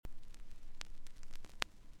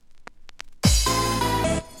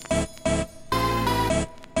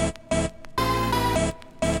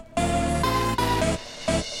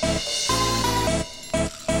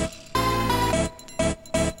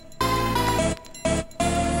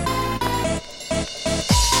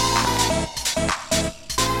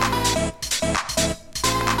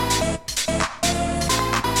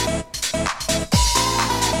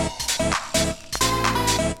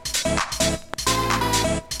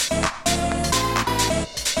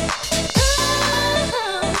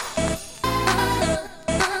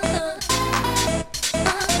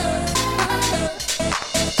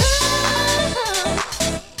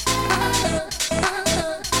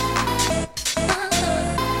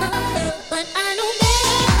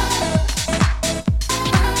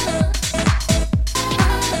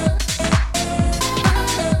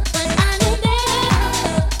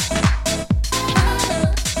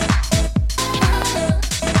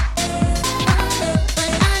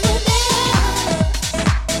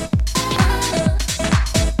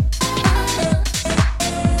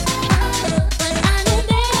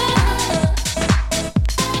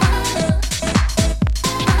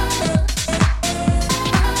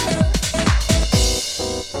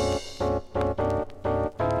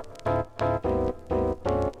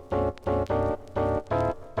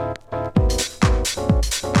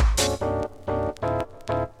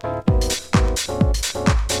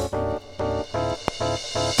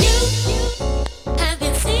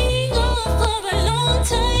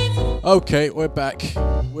Okay, we're back.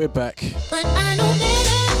 We're back.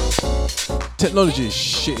 Technology is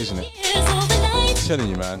shit, isn't it? I'm telling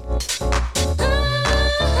you, man.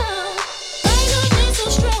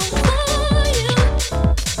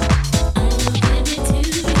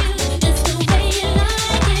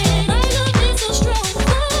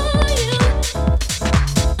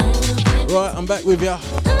 Right, I'm back with ya.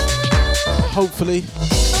 Hopefully,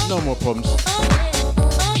 no more problems.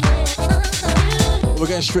 We're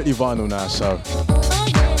getting strictly vinyl now, so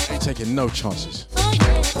ain't taking no chances.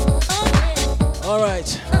 All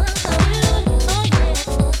right.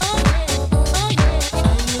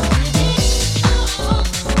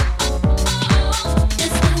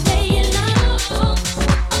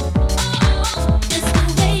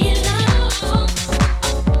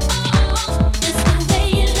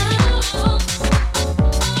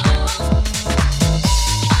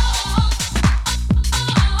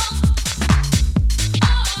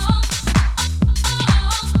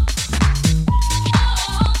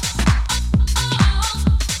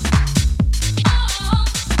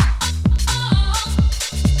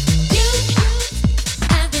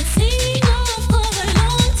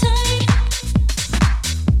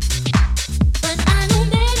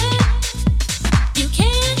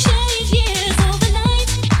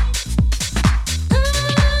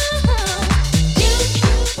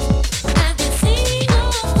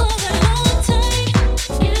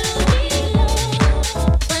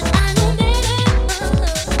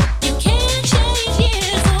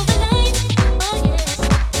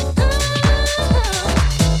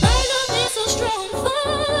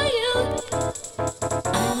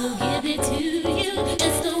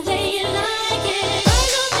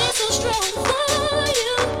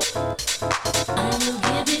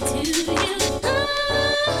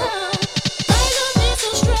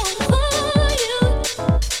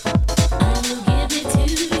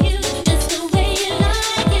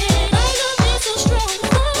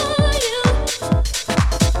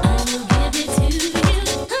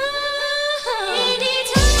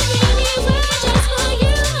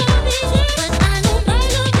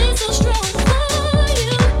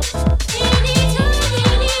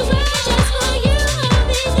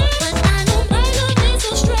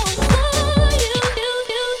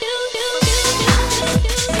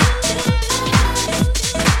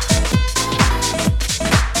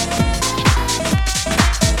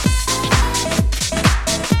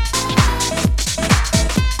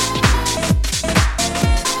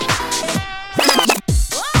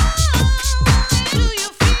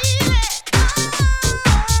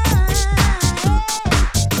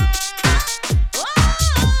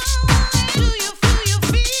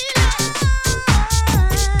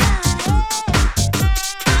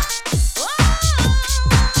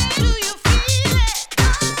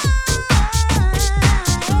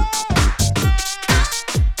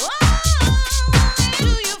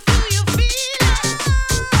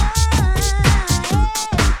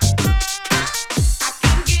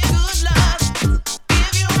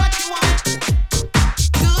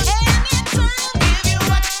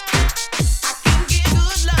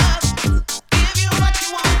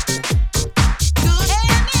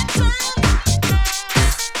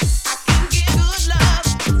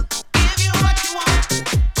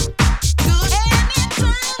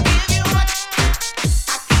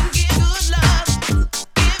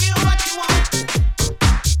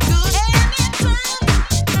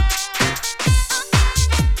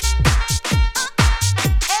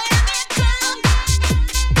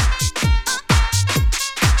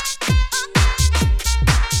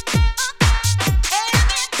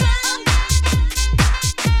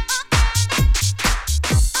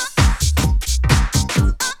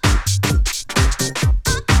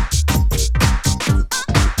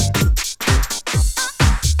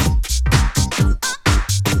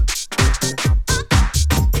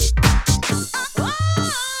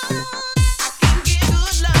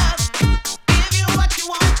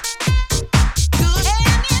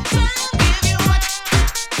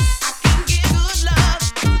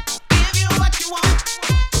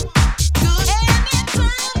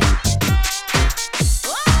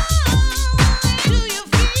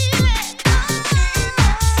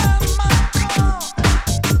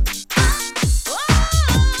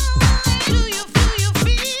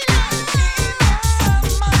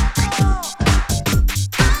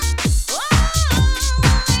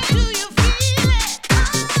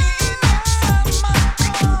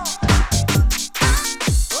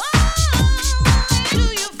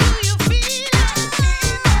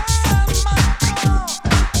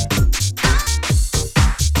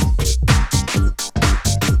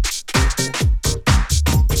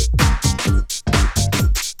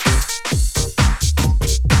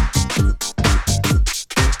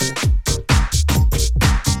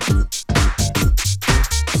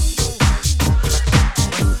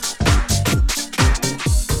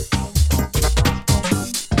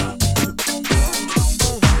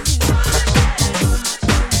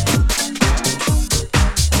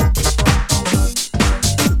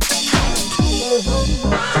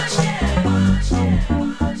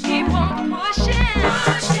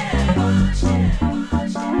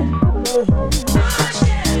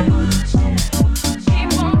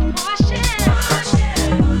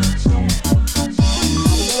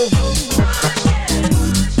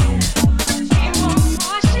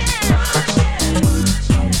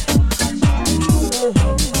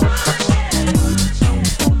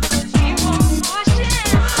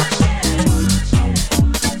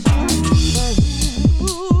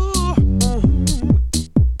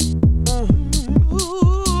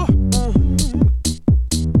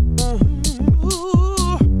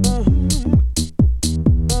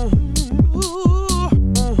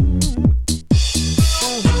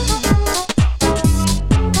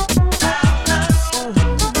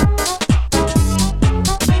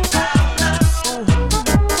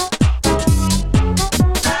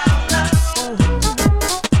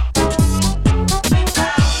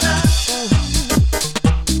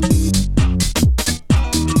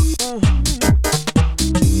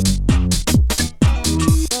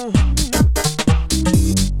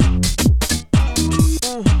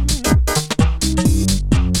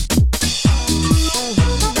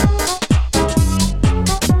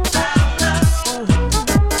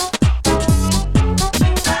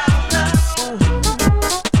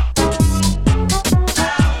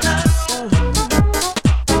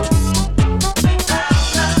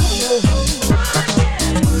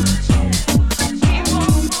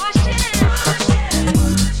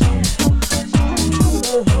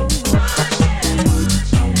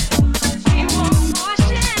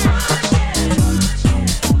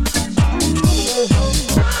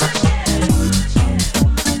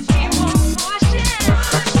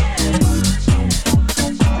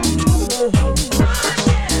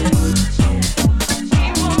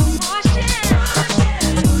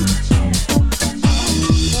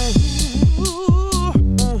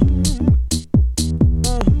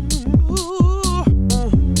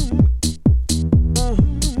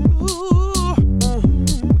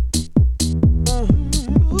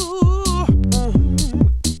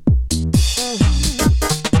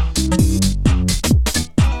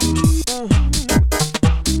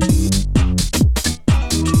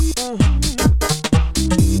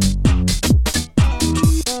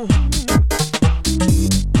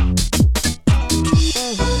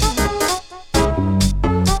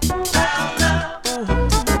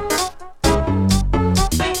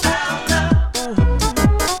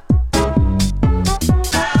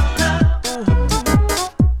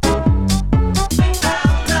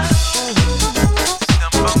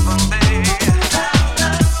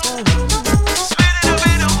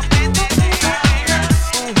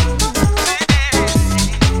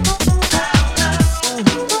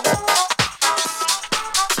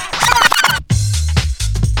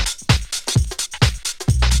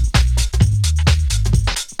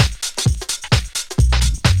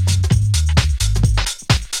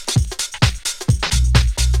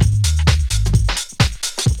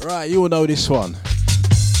 Right, you all know this one.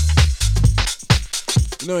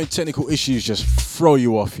 You know when technical issues just throw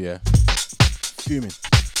you off, yeah? Fuming.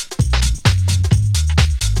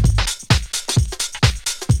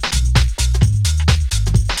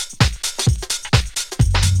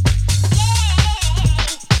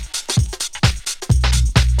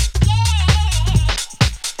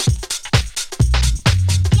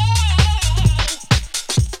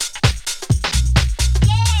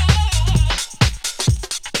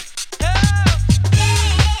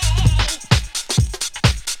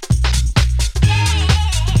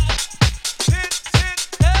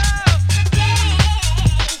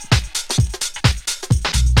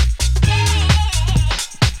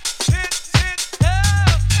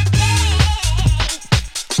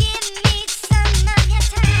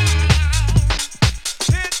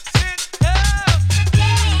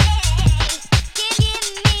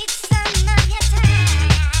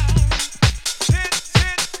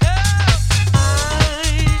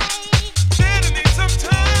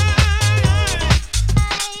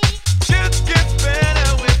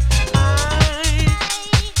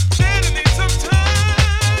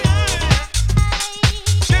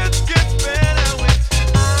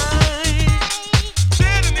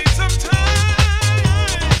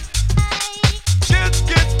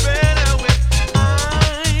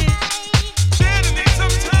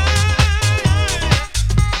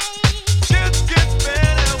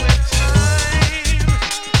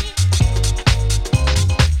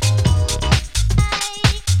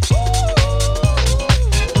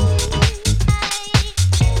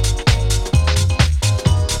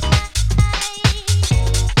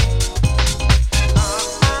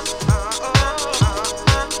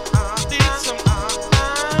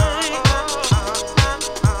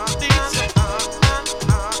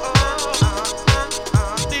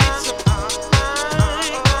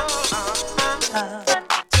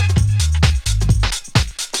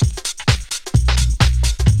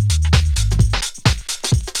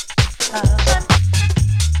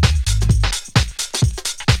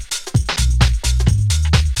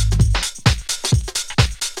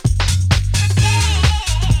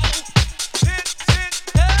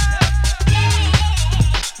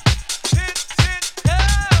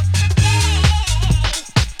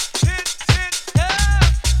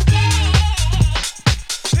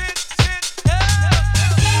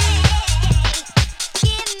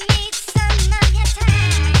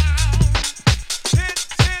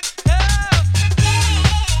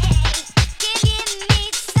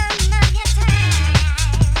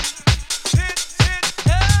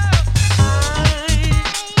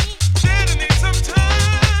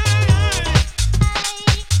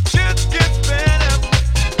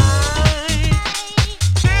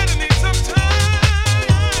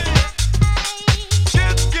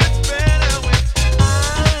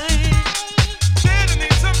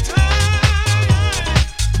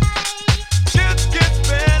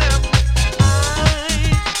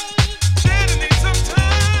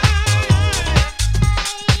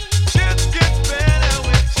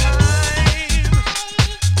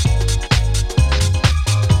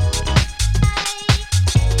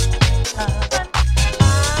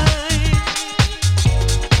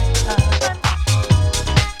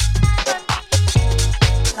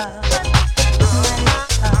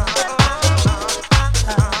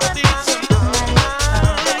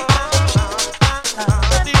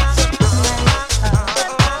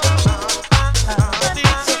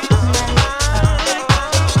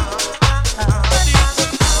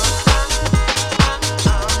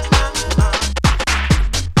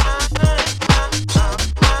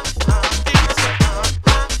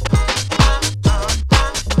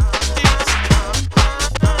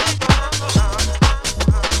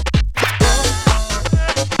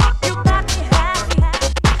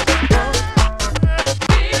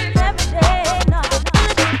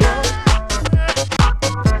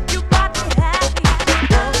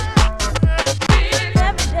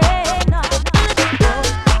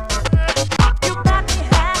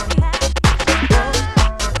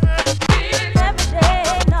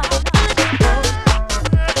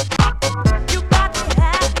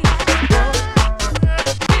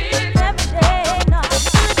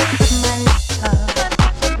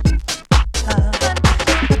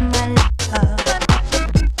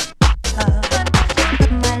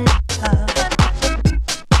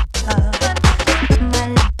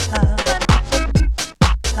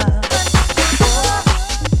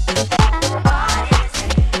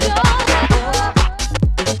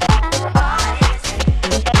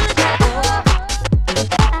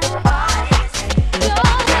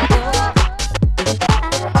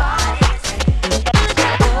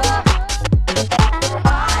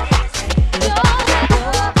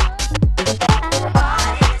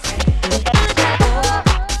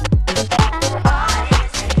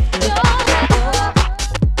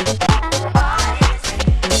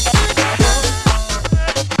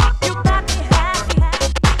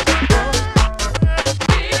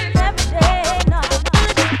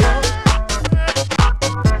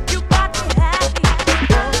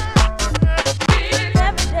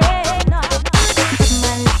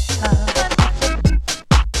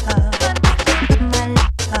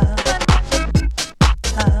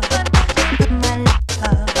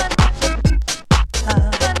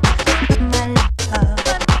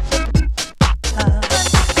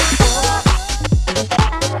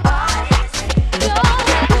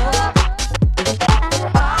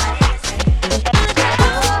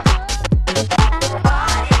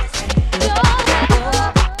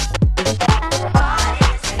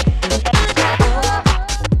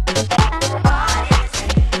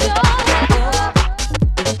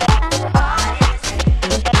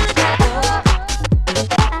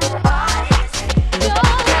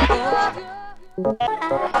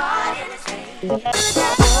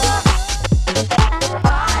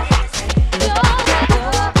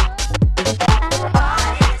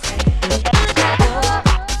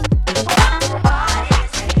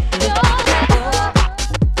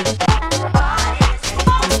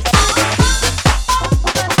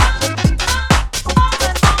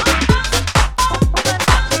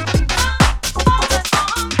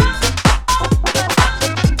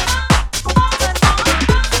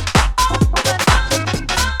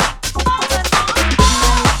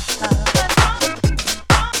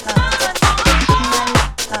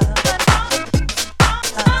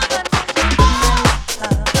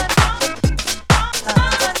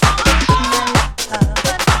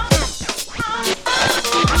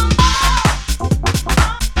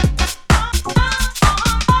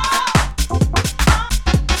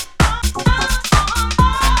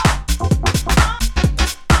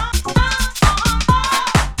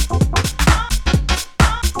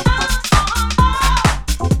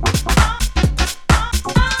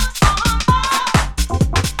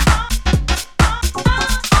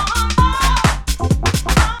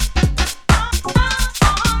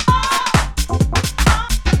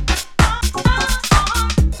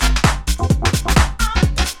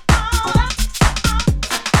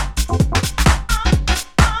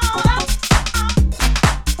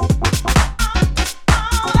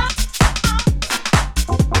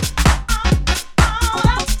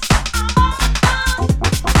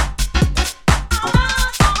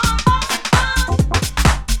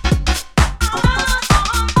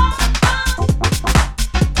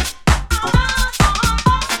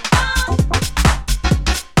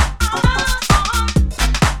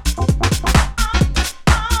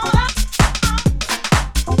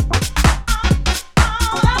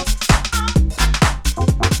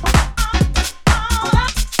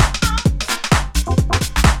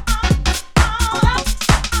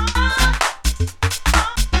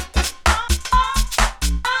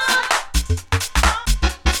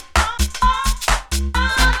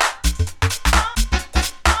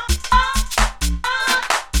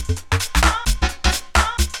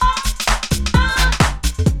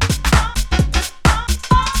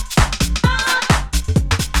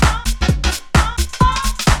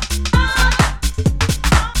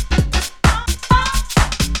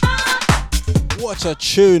 What a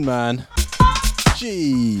tune, man.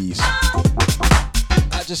 Jeez.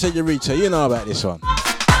 I just said Eureka, you know about this one.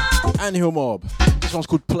 Annual Mob. This one's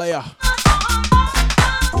called Player.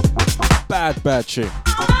 Bad tune.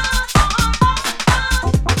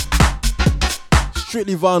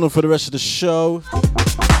 Strictly vinyl for the rest of the show.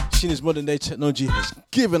 Seeing as modern day technology has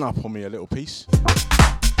given up on me a little piece.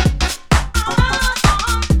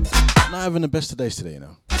 Not having the best of days today, you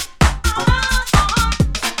know.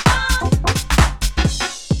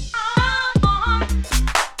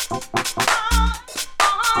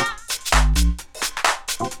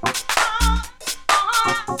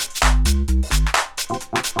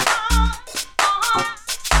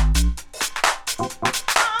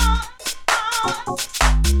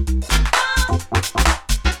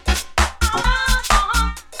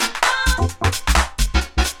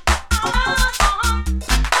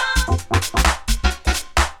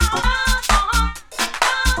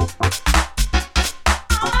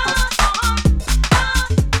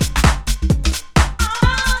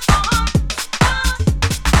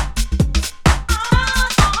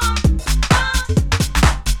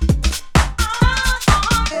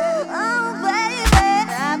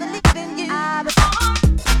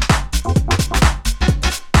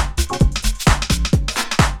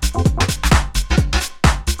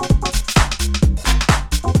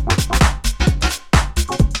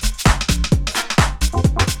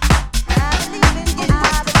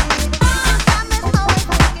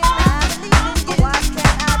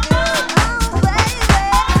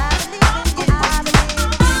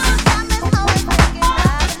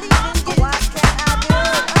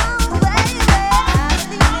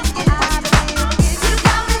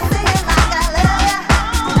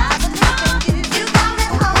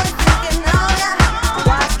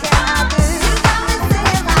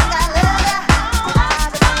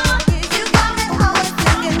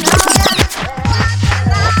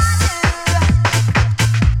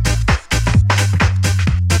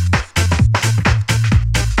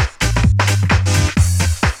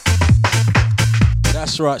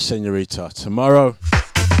 Right, senorita. Tomorrow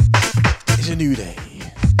is a new day.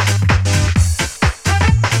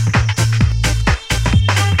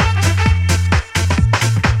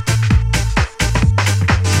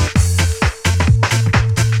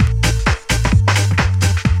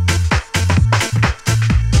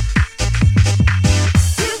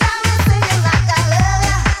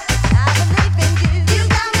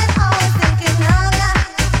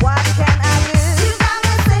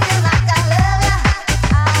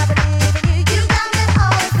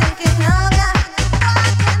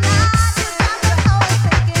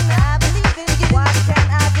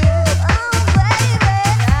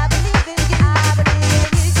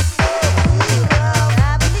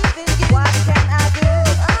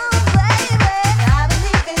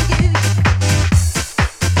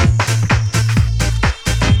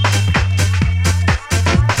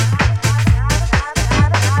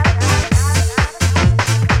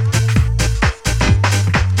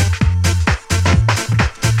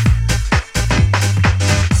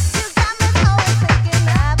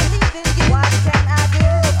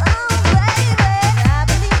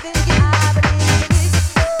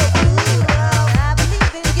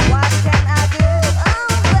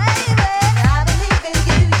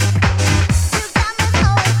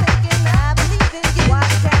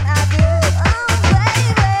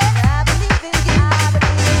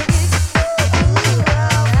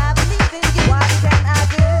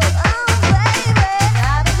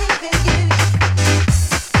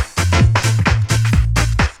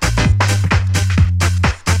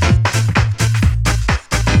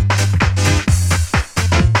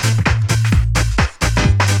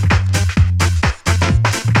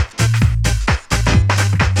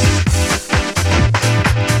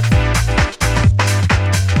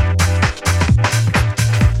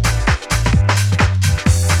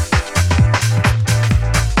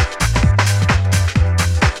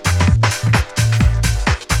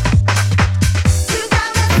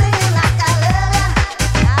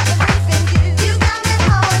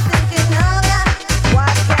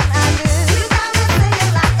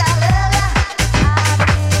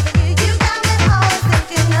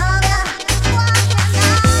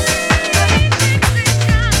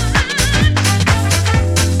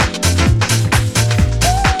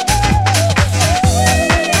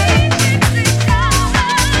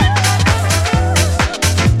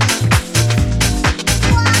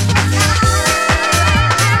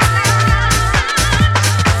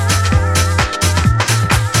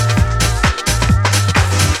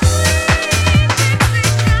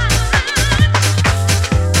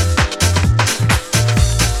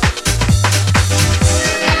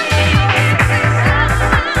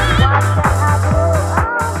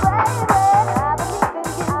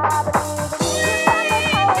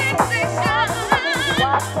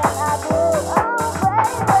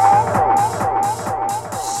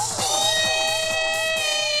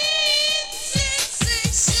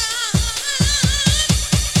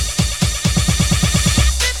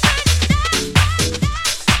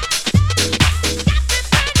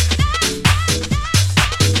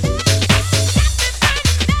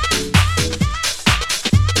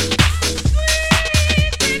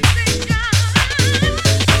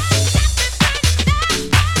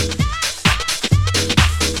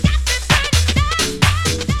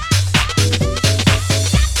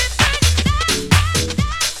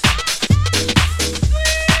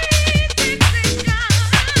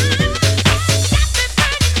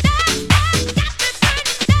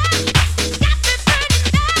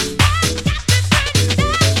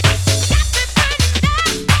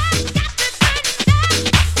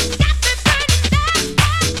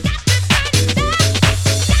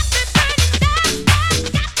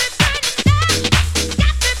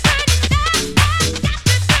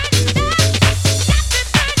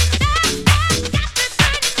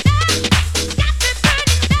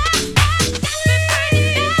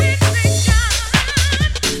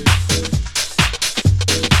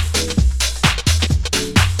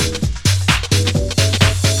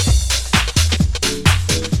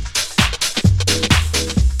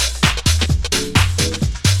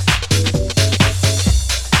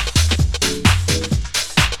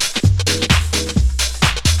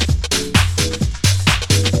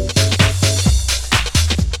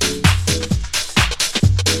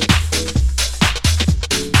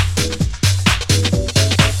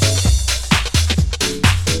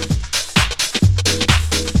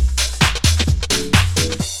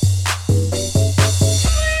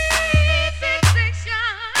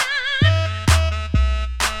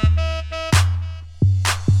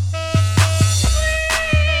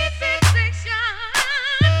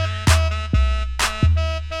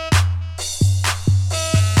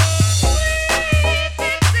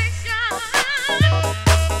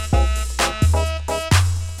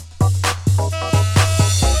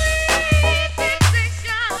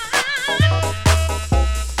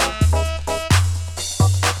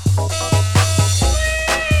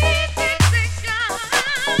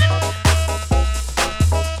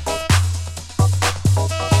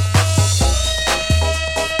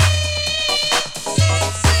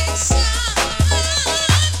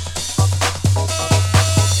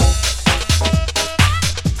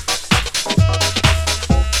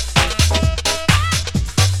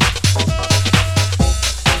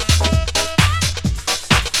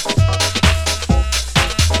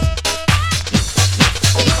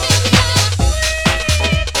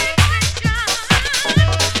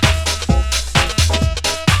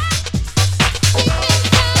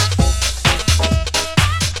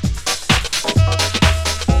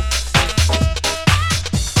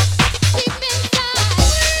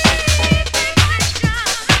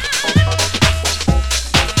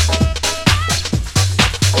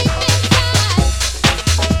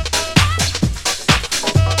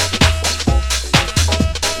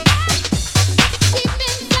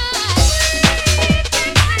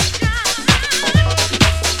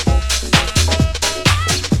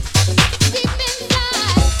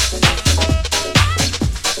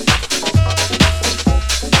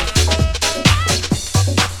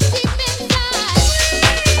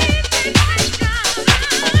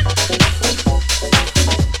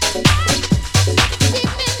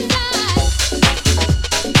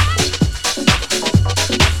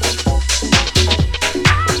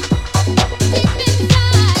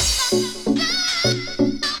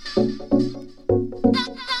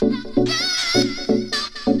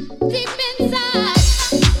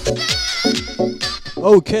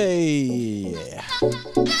 Okay.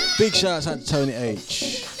 Big shouts out to Tony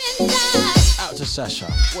H. Out to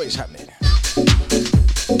Sasha. What is happening?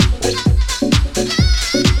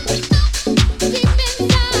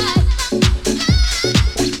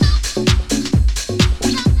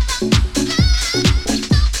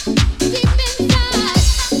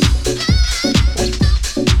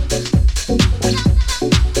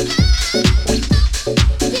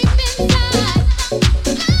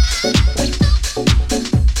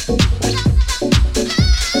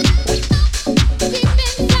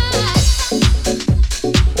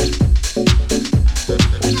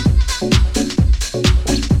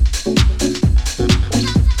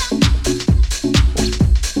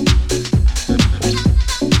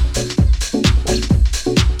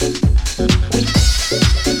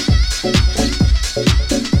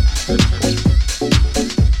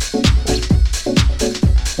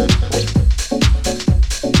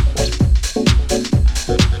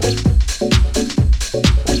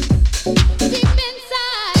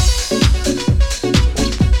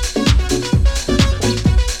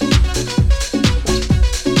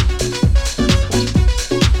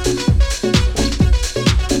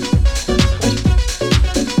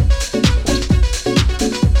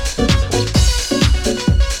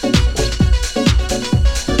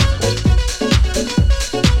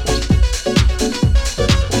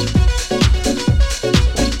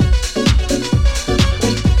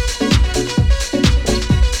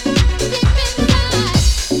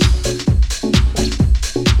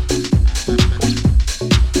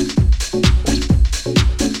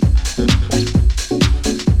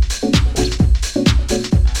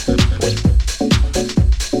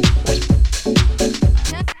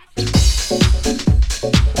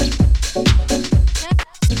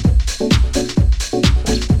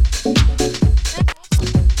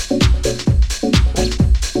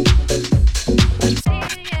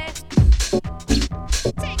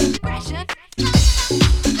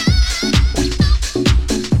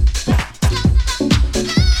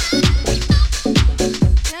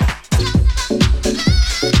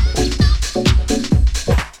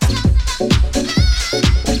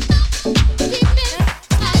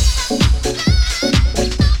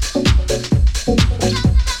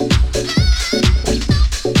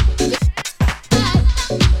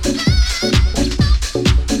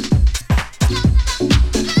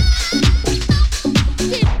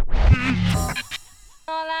 tune.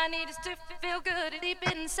 All I need is to feel good deep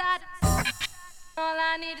inside. All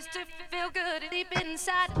I need is to feel good deep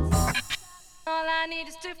inside. All I need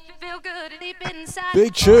is to feel good deep inside.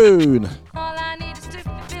 All I need is to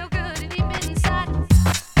feel good deep inside.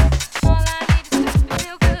 All I need is to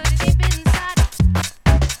feel good deep inside.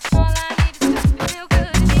 All I need is to feel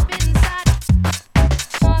good deep inside. It's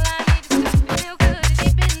all I do. Feel good deep inside. All I need is to feel good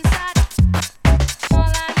deep inside. It's all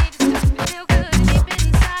I do. Feel good deep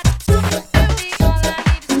inside.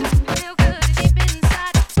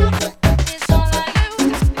 It's all for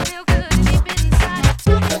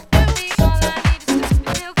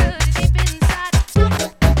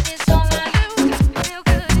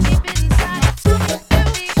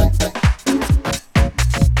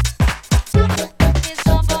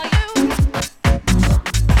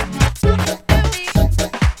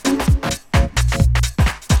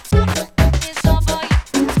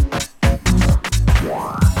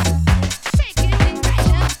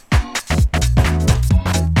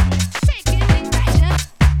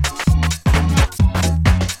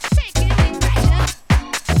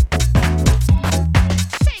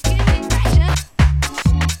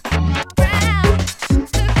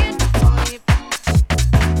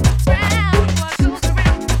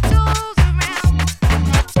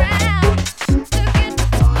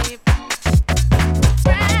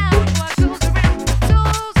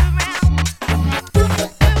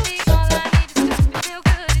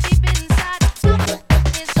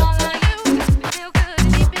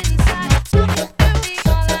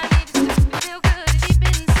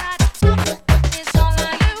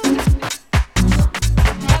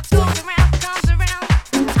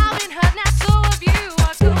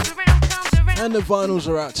And the vinyls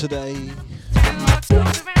are out today.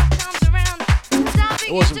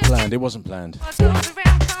 It wasn't planned, it wasn't planned.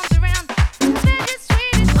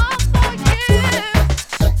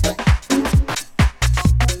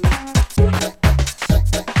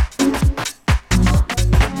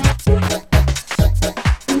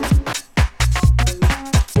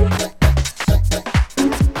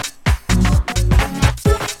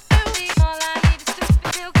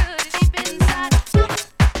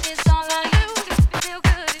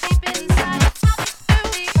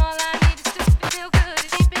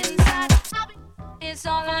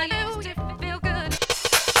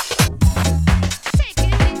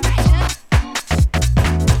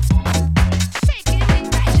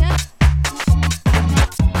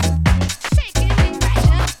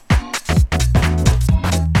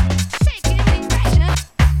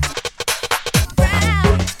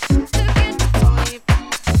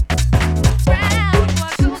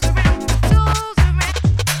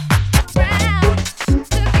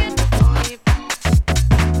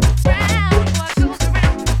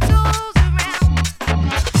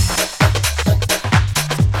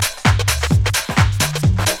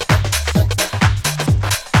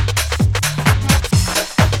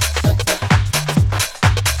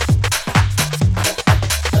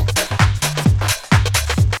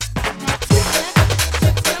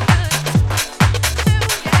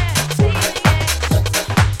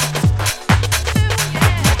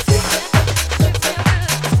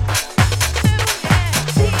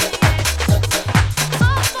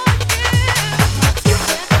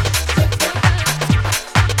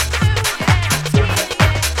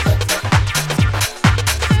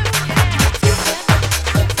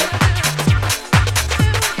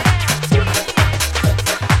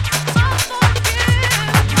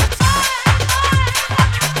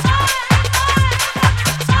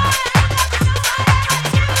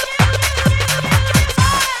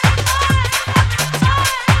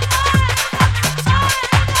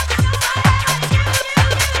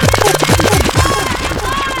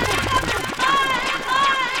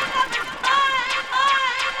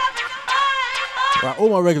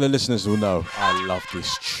 our regular listeners will know I love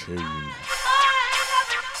this tune.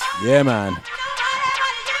 Yeah, man.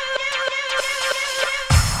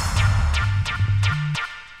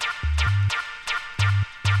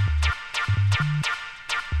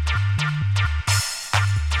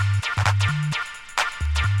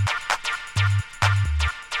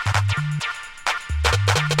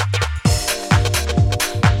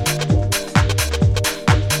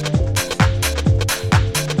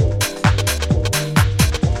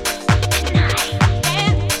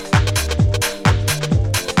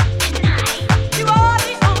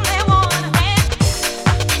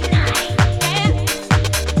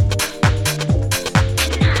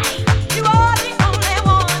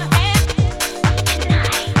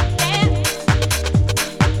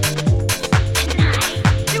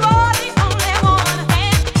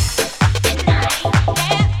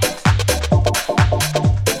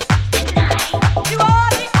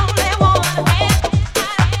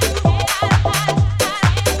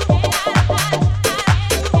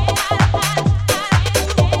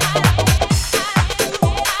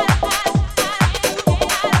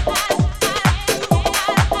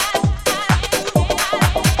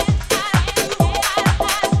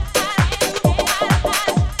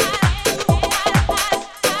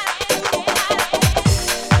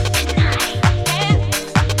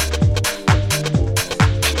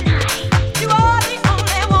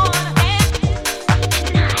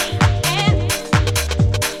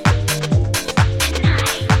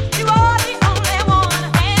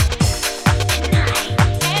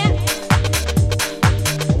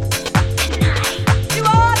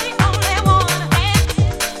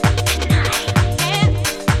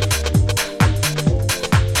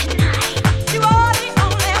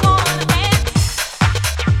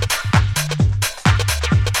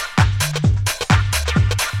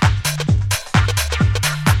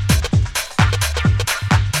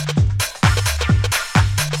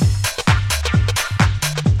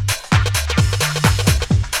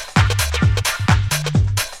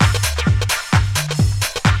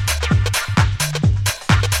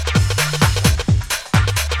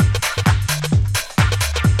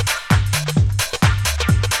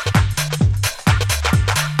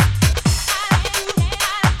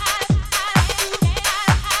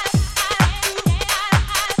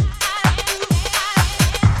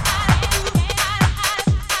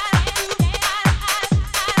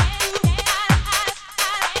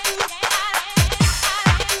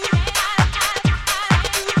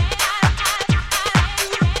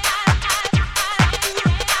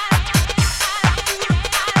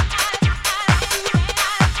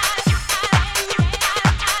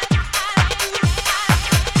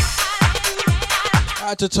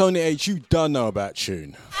 To Tony H, you don't know about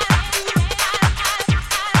tune.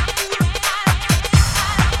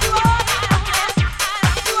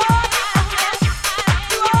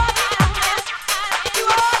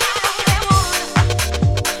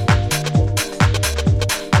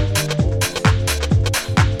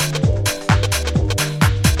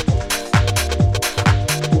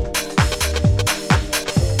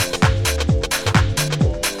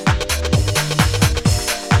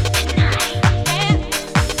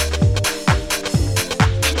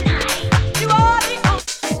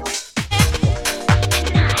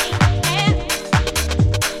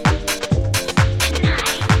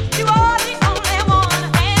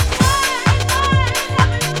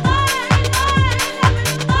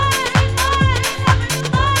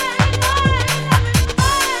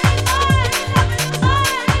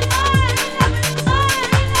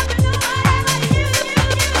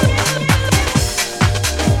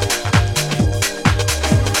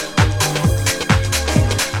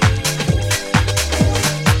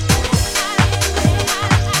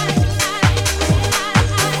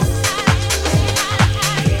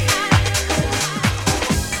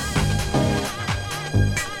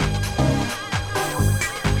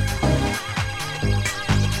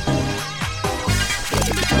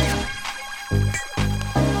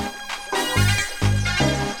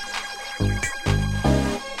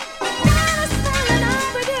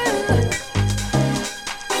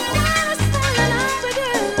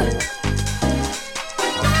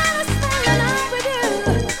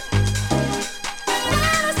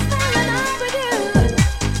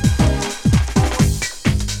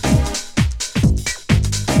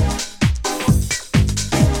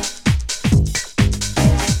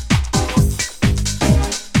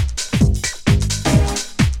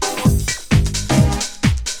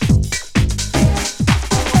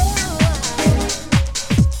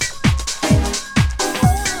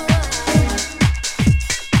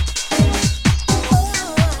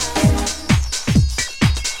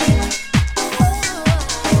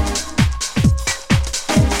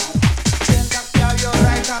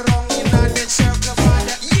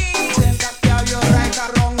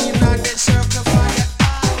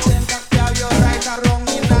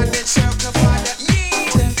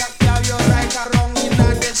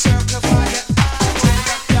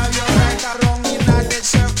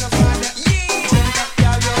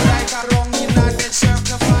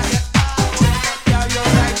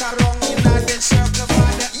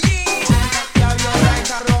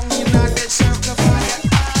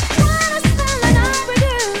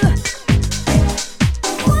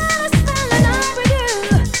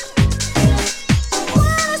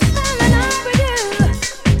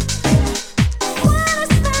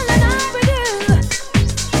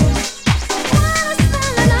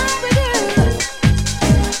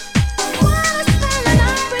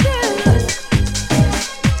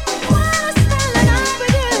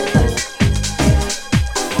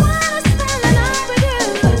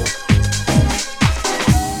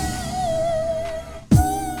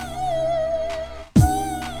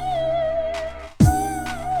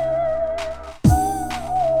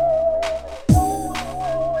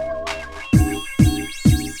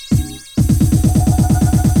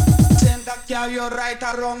 Girl, you right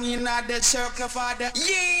or wrong in the circle for the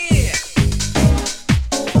yeah.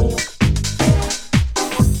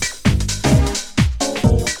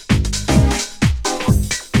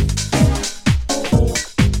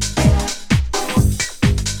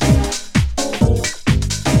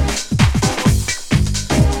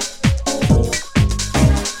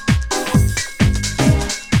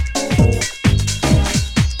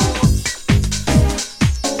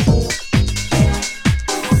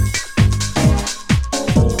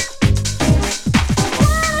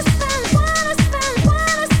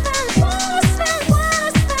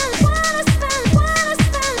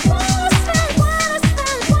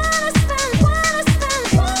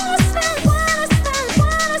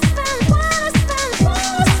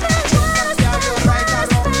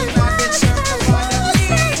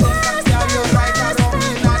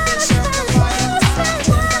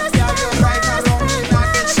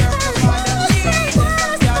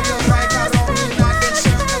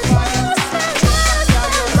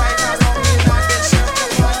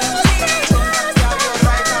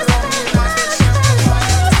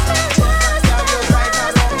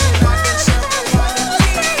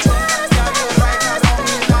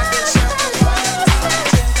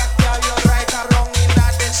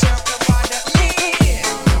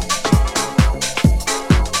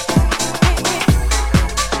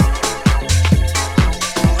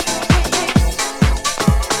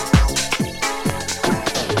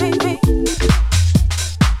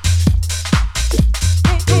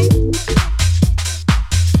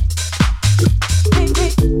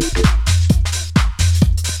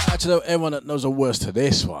 Everyone that knows the words to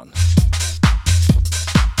this one.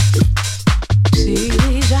 See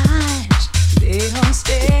these eyes, they don't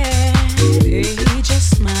stare, they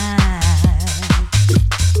just smile.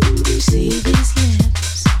 See these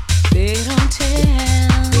lips, they don't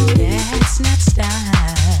tell, that's not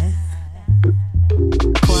style.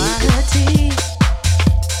 Quality,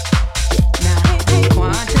 not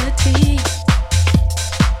quantity.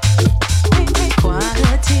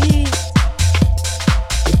 Quality.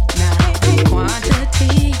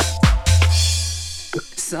 Quantity.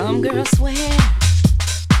 Some girls swear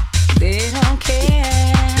they don't care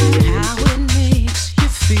how it makes you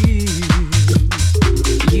feel.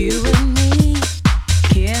 You and me,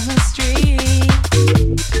 chemistry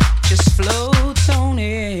just floats on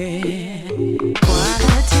it.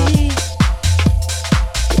 Quality,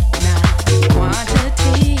 not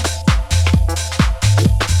quantity.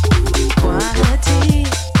 Quality.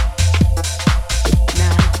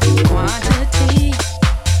 Quantity,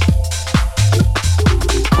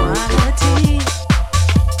 quality,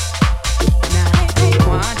 not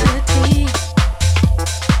quantity,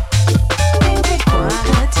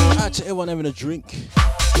 quality. Out to everyone having a drink.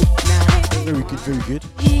 Very good, very good.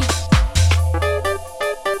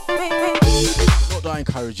 Not that I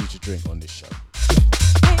encourage you to drink on this show.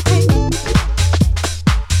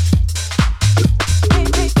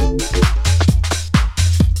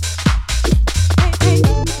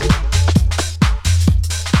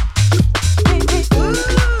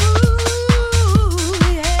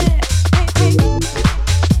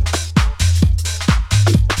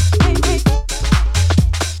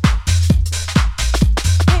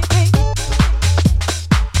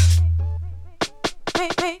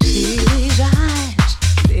 See these eyes,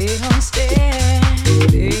 they don't stare,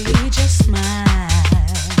 they just smile.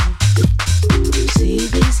 See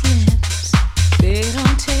these lips,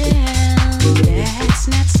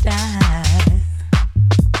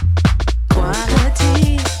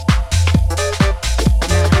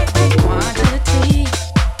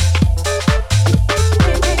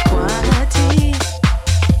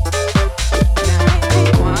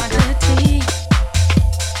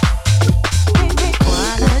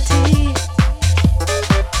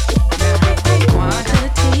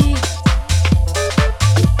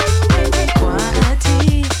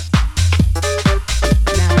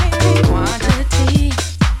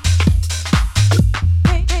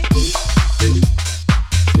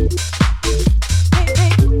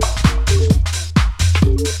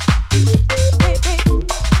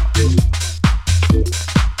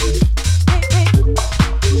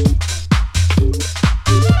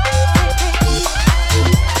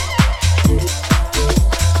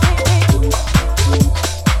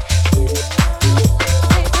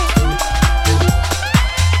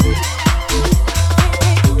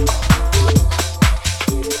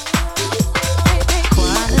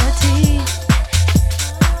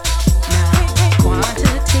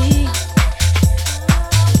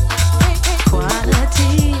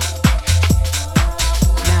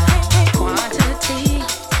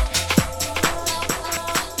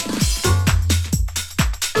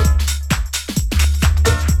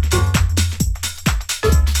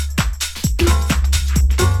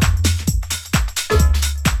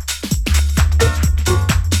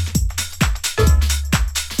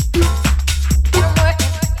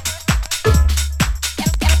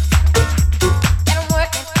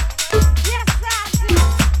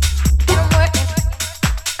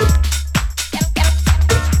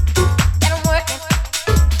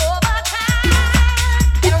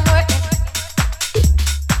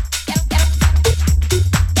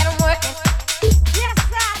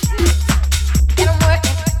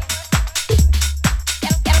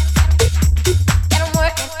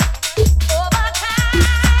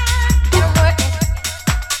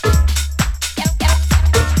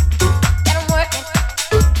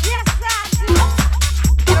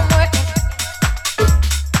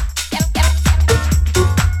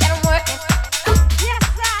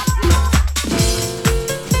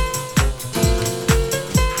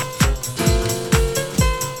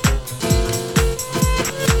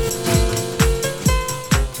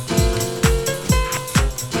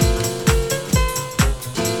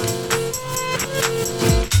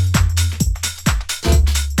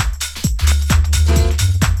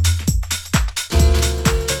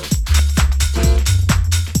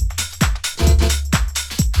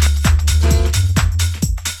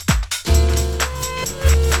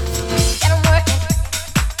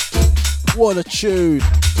 What a tune.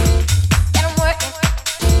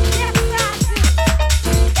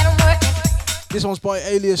 This one's by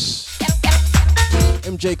Alias,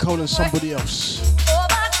 MJ Cole and somebody else.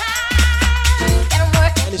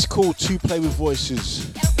 And it's called To Play With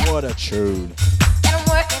Voices. What a tune.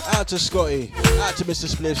 Out to Scotty, out to Mr.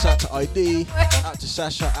 Spliffs, out to ID, out to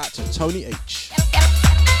Sasha, out to Tony H.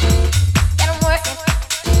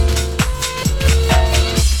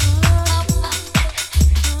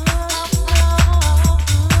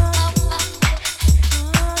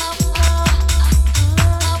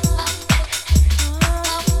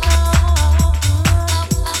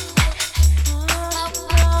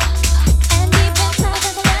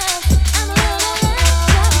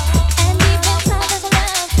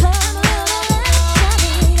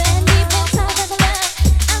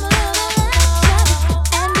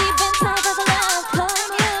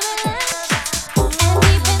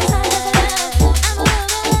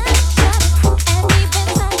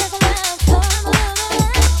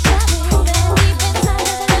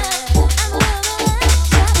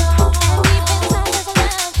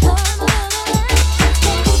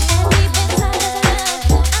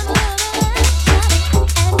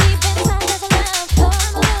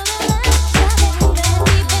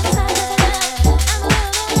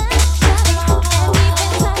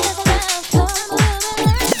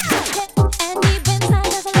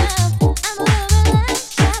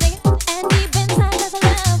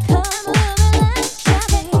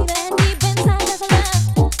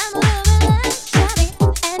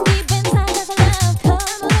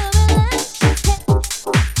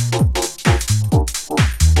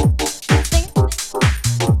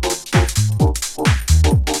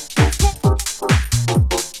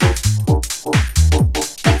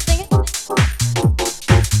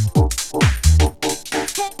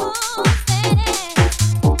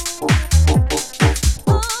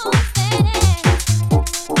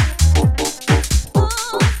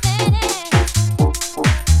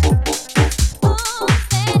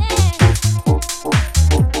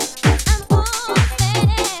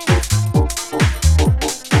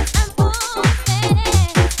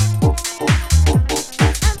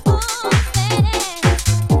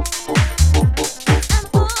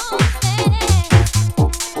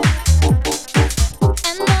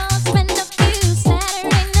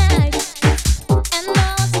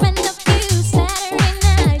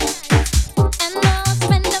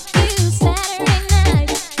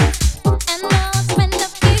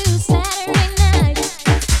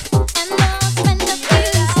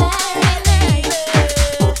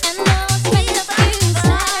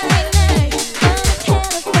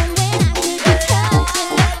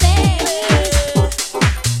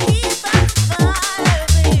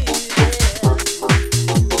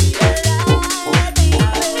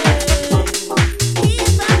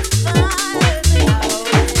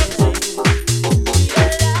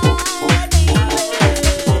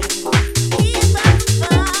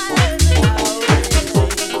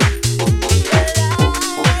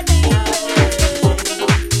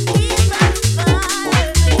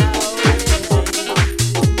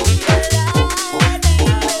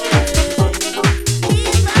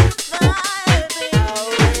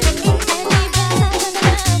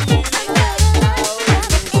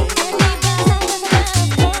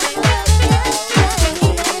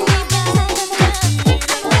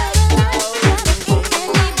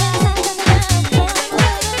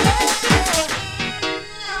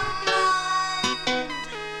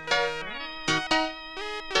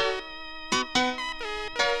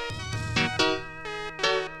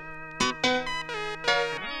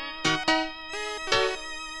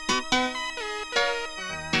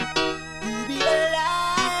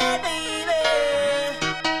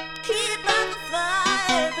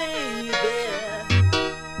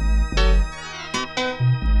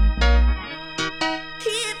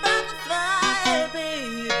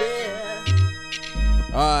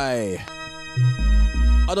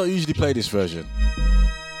 I don't usually play this version.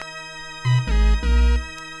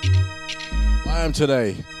 I am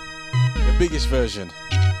today the biggest version.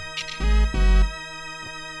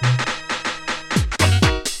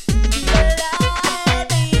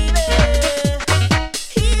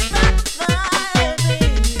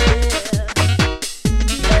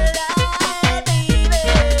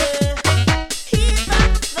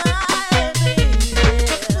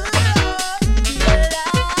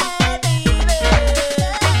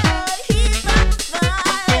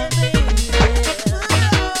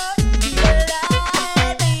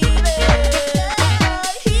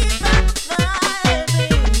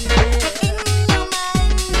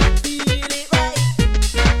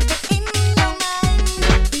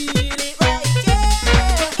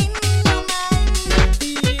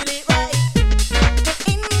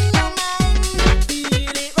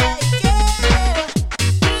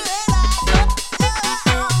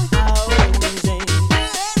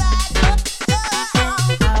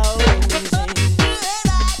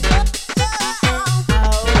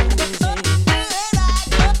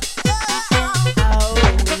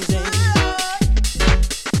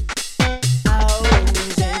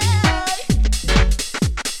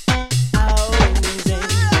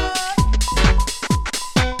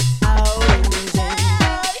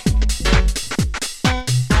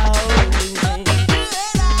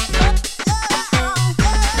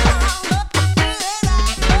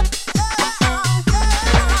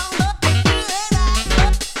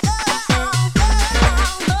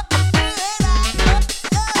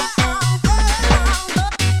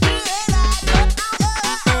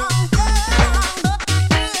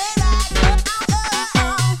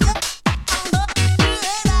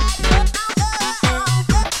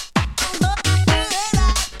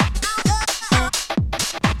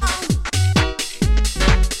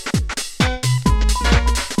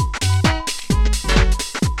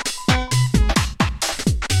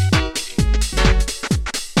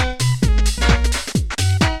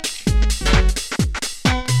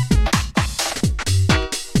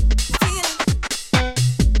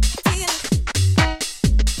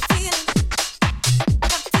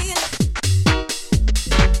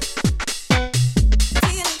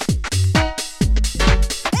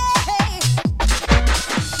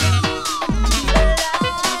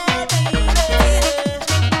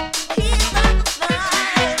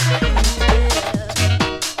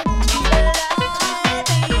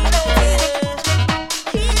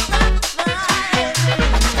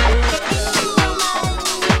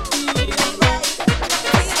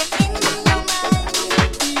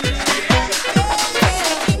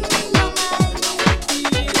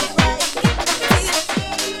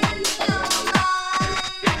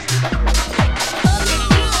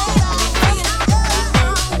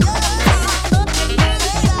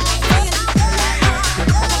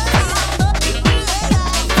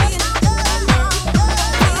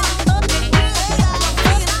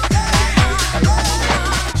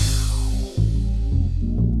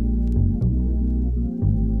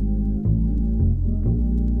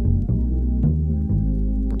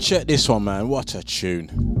 Check this one, man. What a tune.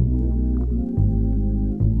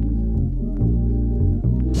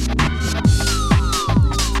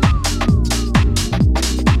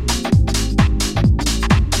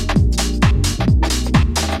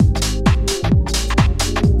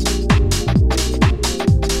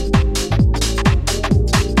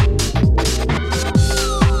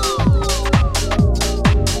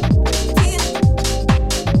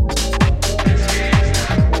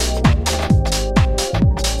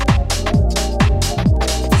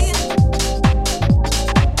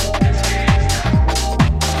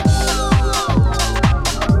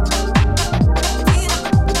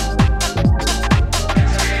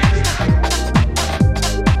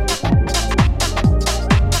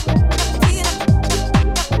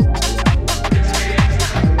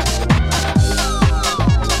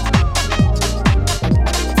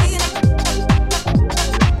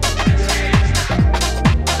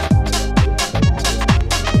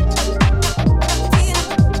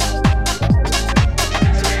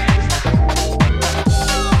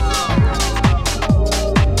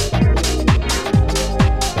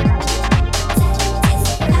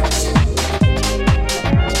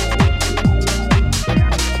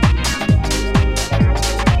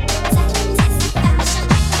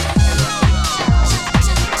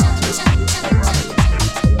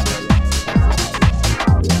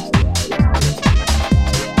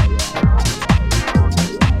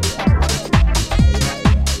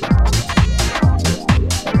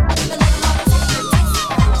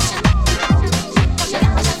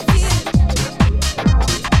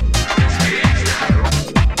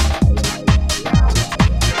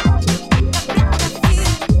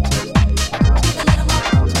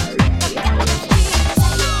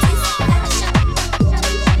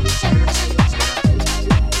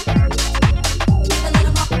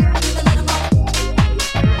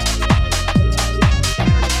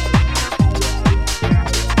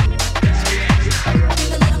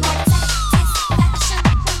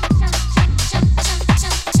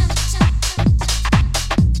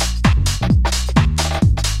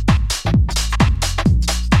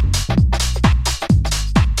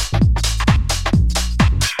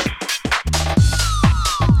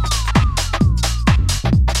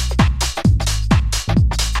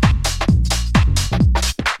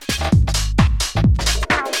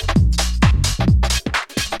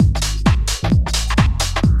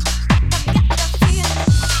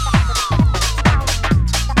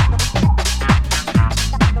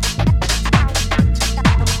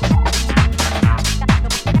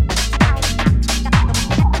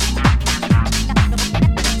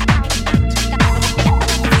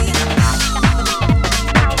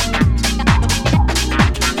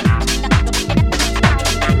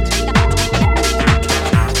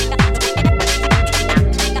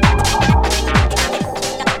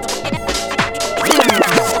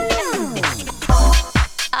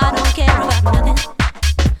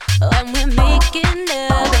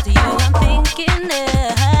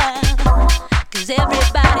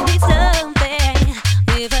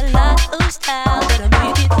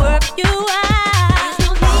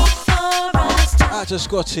 To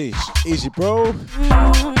Scottish, easy bro.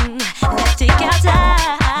 Let's take our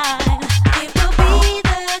time. It will be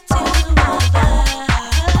the two of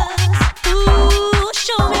us. Ooh,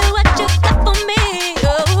 show me what you got for me.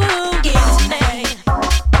 Oh, give it to me.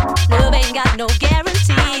 Love ain't got no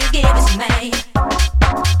guarantees. Give it to me.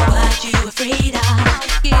 What you afraid of?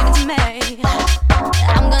 Give it to me.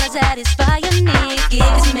 I'm gonna satisfy your needs. Give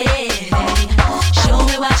it to me. Show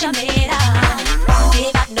me what you're made of.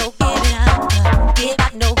 Give out no giving up. Give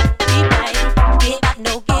out no replay. Give out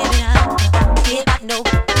no giving up. Give out no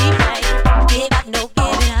replay. Give out no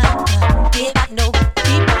giving up. Give out no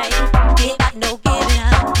replay. Give out no giving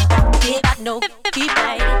up. Give out no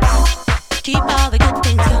replay. Keep all the good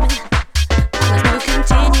things coming. There's no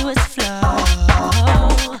continuous flow.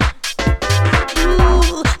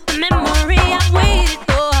 Ooh, the memory I've waited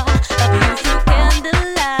for of you through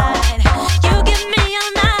candlelight. You give me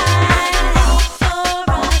all night for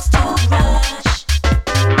us to rush.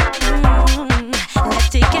 Let's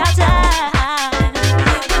take our time.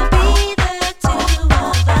 It will be the two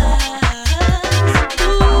of us.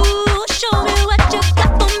 Ooh, show me what you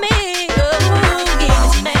got for me. Oh, give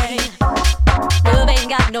it to me. Love ain't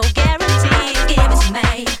got no guarantees. Give it to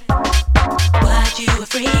me. What you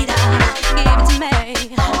afraid of? Give it to me.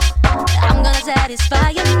 I'm gonna satisfy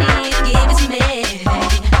your needs. Give it to me.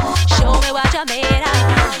 Show me what you're made of.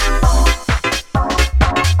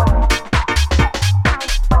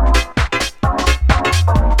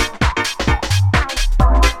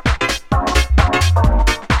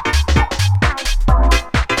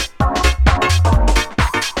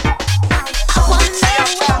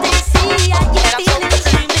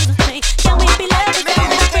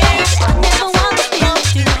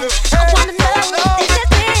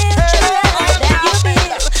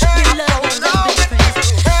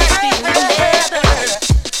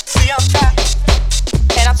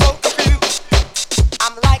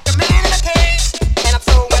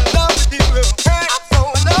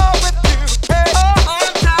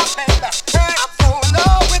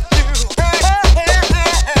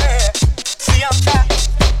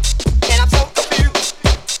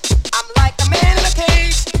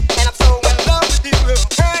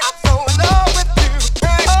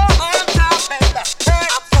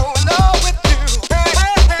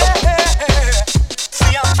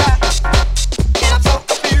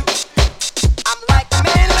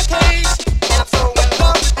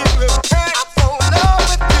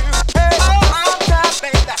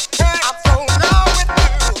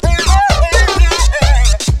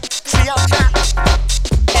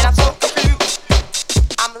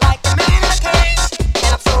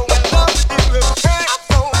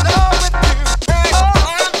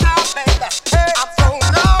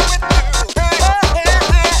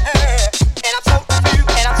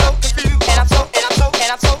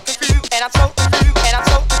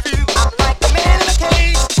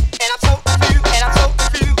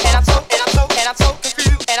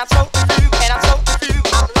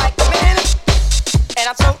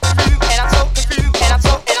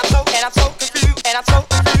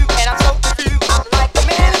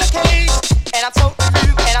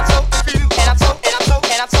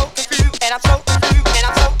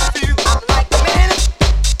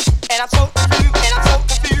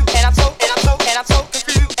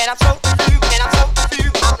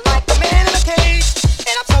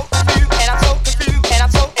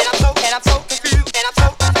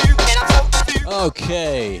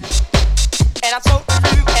 Okay.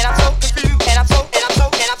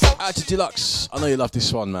 Out to Deluxe. I know you love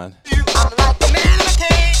this one, man.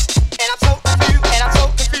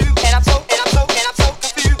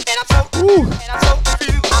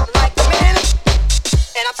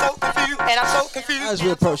 As we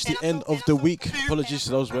approach the end of the week, apologies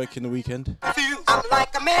to those working the weekend. I'm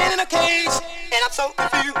like a man in a cage, and I'm so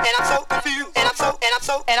confused, and I'm so confused, and I'm so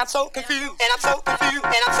confused, and I'm so confused,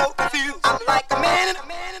 and I'm so confused. I'm like a man in a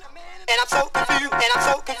and I'm so confused, and I'm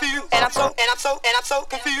so confused, and I'm so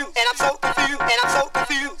confused, and I'm so confused, and I'm so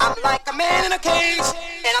confused. I'm like a man in a cage,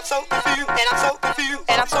 and I'm so confused, and I'm so confused,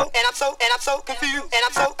 and I'm so confused, and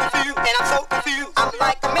I'm so confused, and I'm so confused. I'm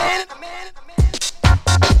like a man in a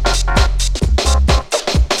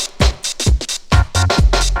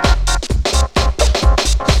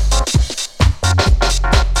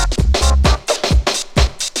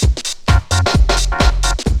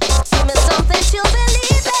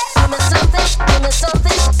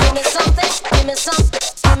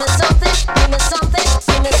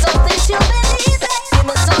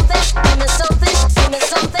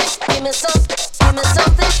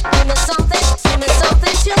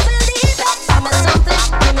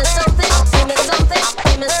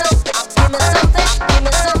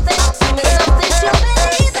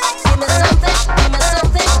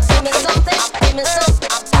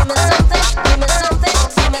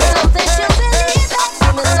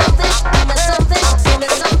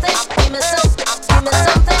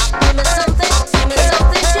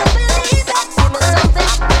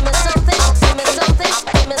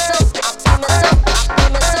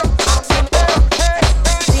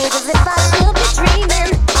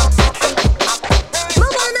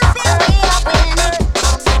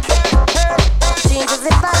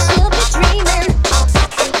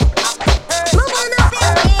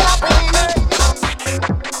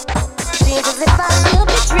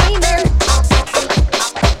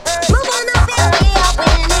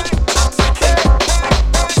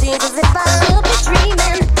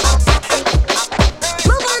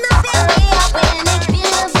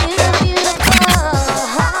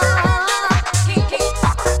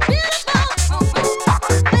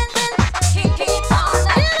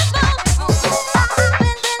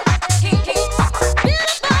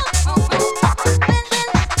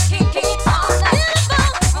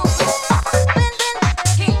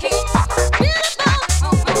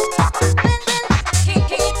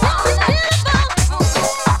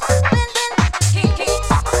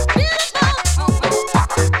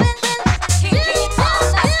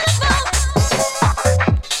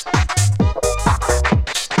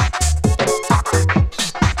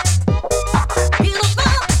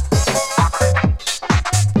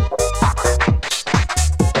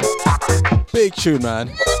big tune, man.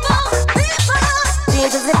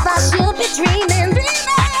 Seems as if I should be dreaming.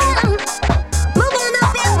 Moving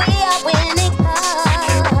up and we are winning.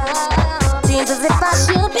 Seems as if I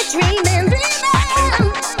should be dreaming.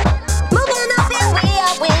 Moving up and we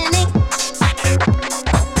are winning.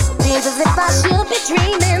 Seems as if I should be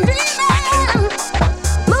dreaming.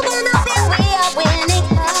 Moving up and we are winning.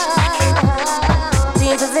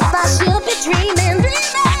 Seems as if I should be dreaming.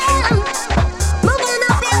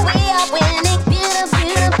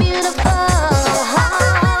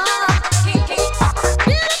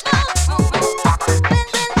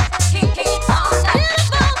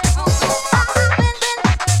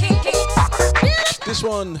 This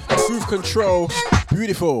one, Groove Control,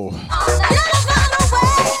 beautiful.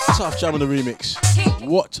 Tough Jam on the remix.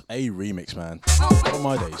 What a remix, man. On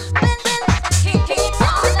my days.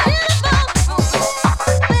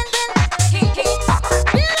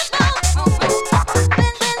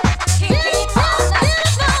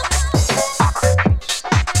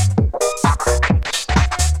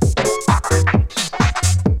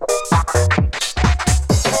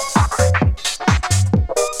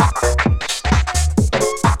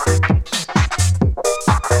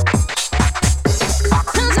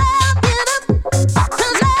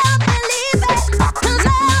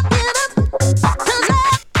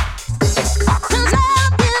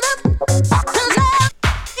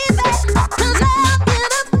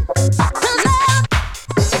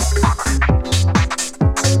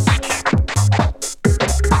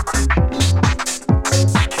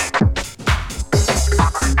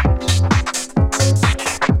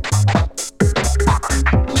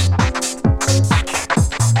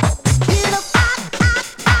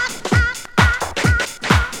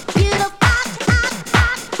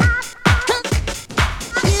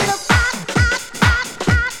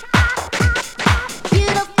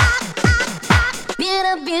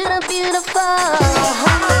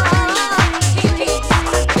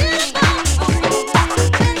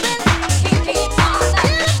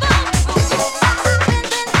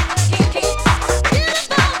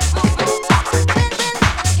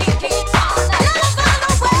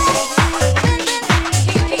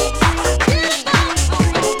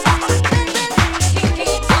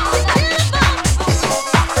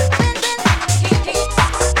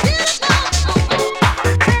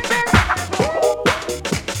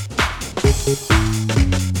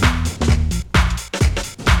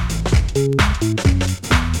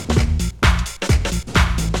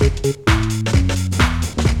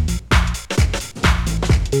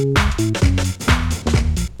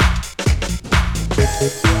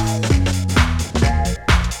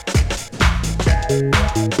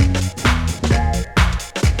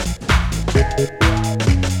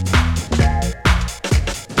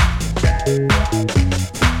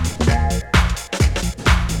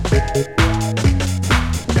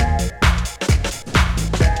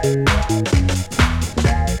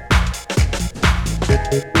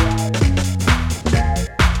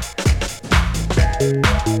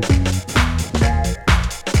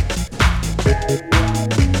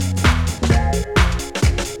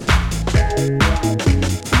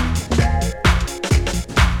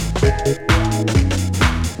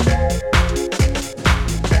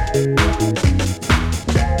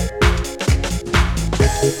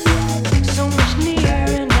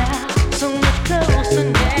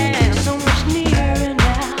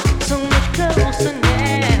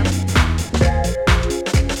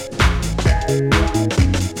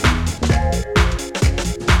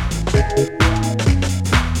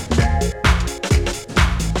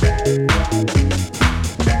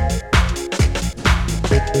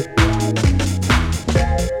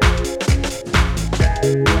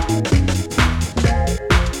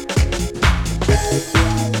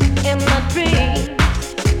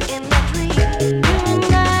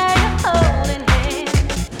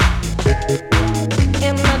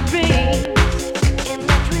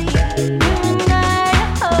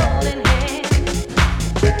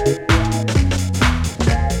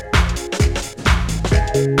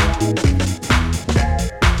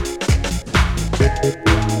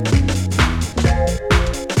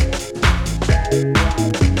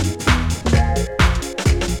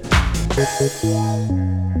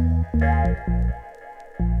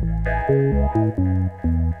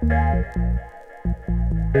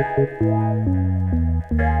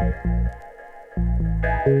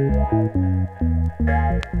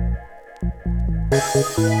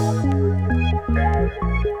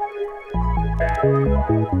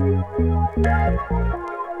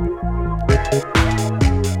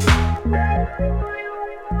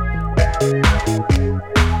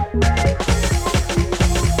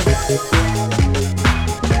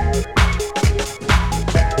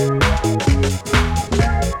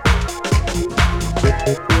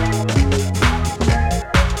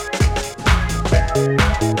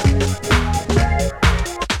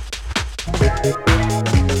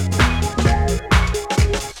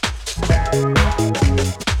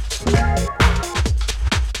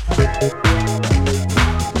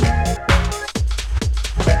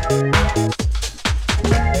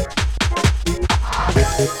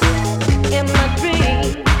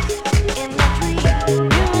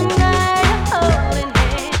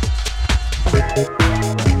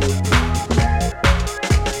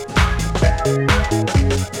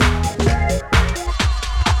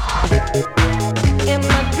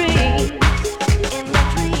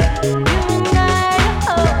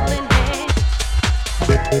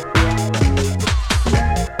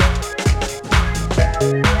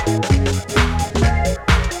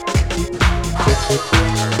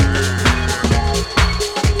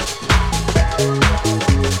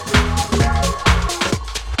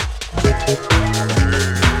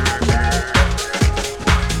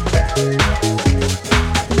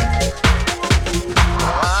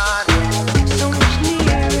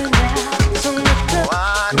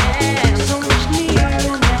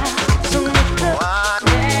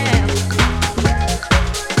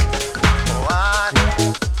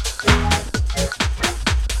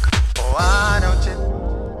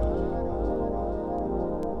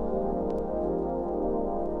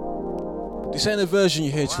 This ain't a version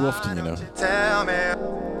you hear too often, you know. Tell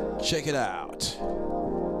me. Check it out.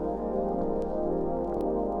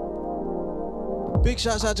 Big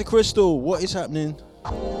shouts out to Crystal. What is happening?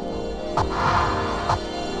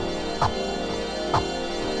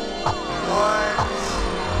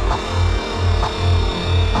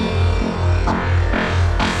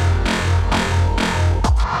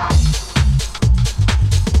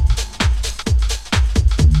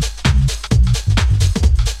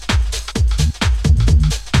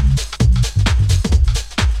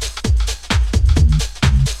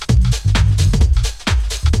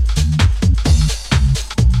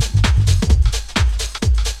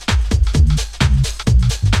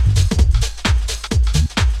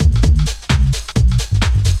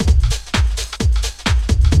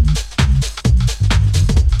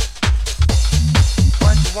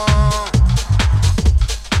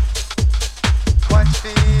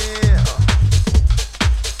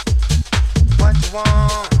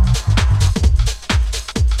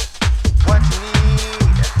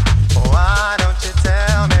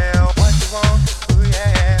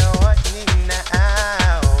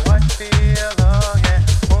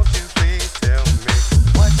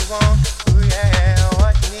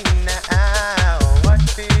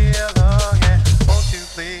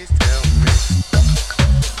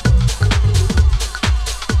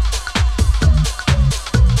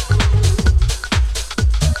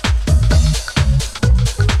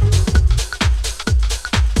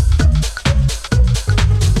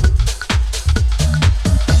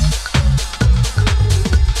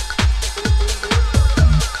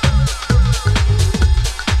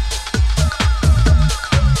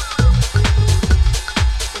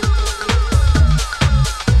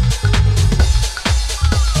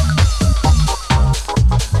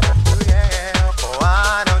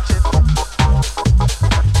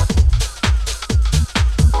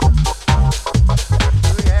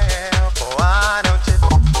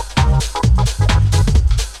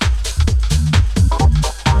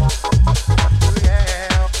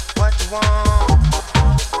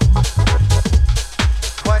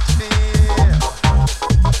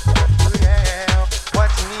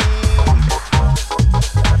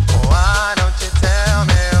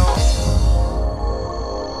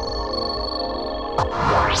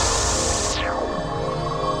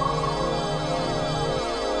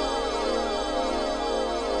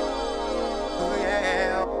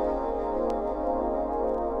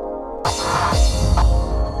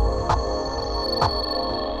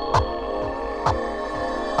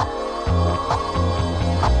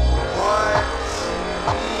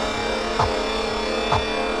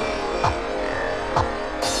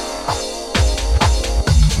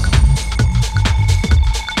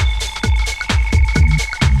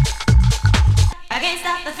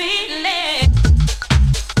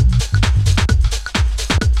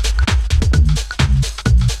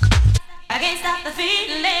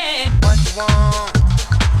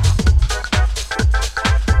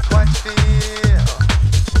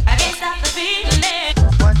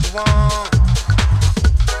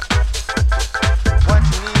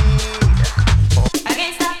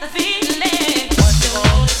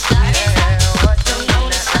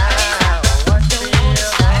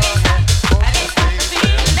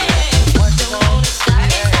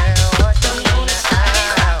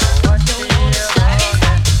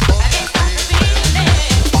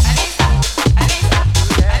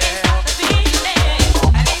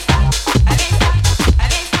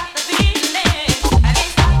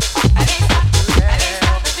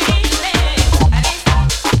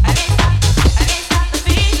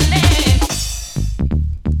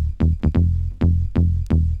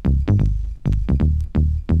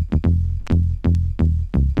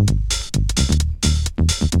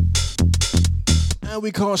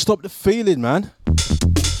 We can't stop the feeling, man.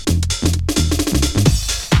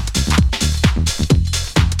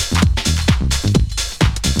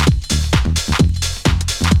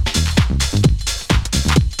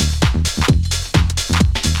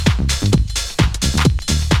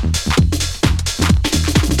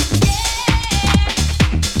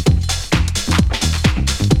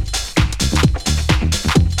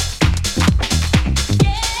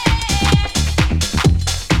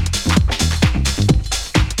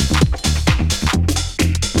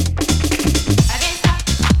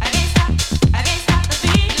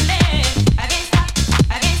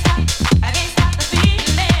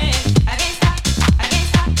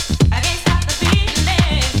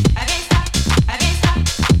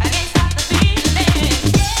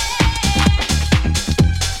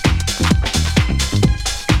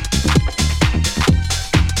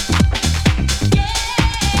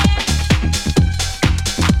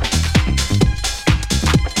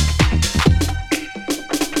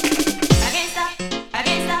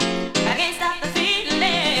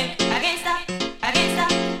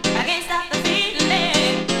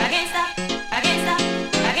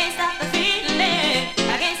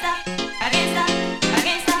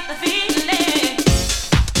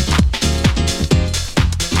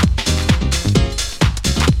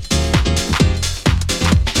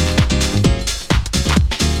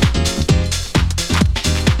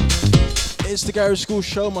 It's the Garage School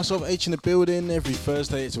Show. Myself, H in the building every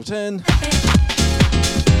Thursday 8 till 10.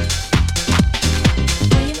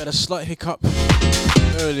 We had a slight hiccup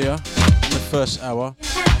earlier in the first hour.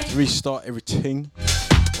 Had to restart everything.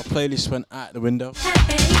 My playlist went out the window.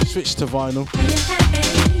 Switched to vinyl.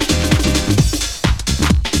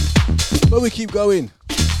 But we keep going.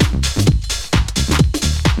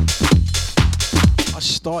 I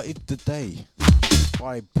started the day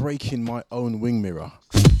by breaking my own wing mirror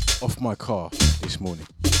off my car this morning.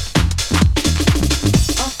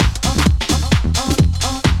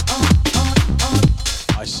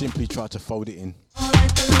 I simply tried to fold it in.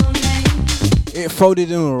 It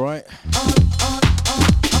folded in alright.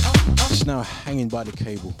 It's now hanging by the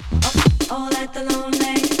cable.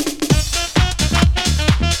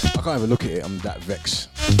 I can't even look at it, I'm that vexed.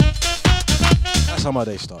 That's how my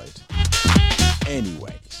day started.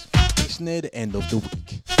 Anyways, it's near the end of the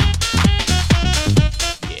week.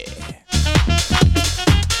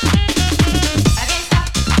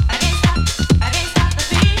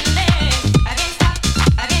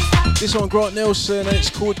 This one, Grant Nelson, and it's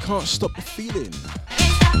called Can't Stop the Feeling.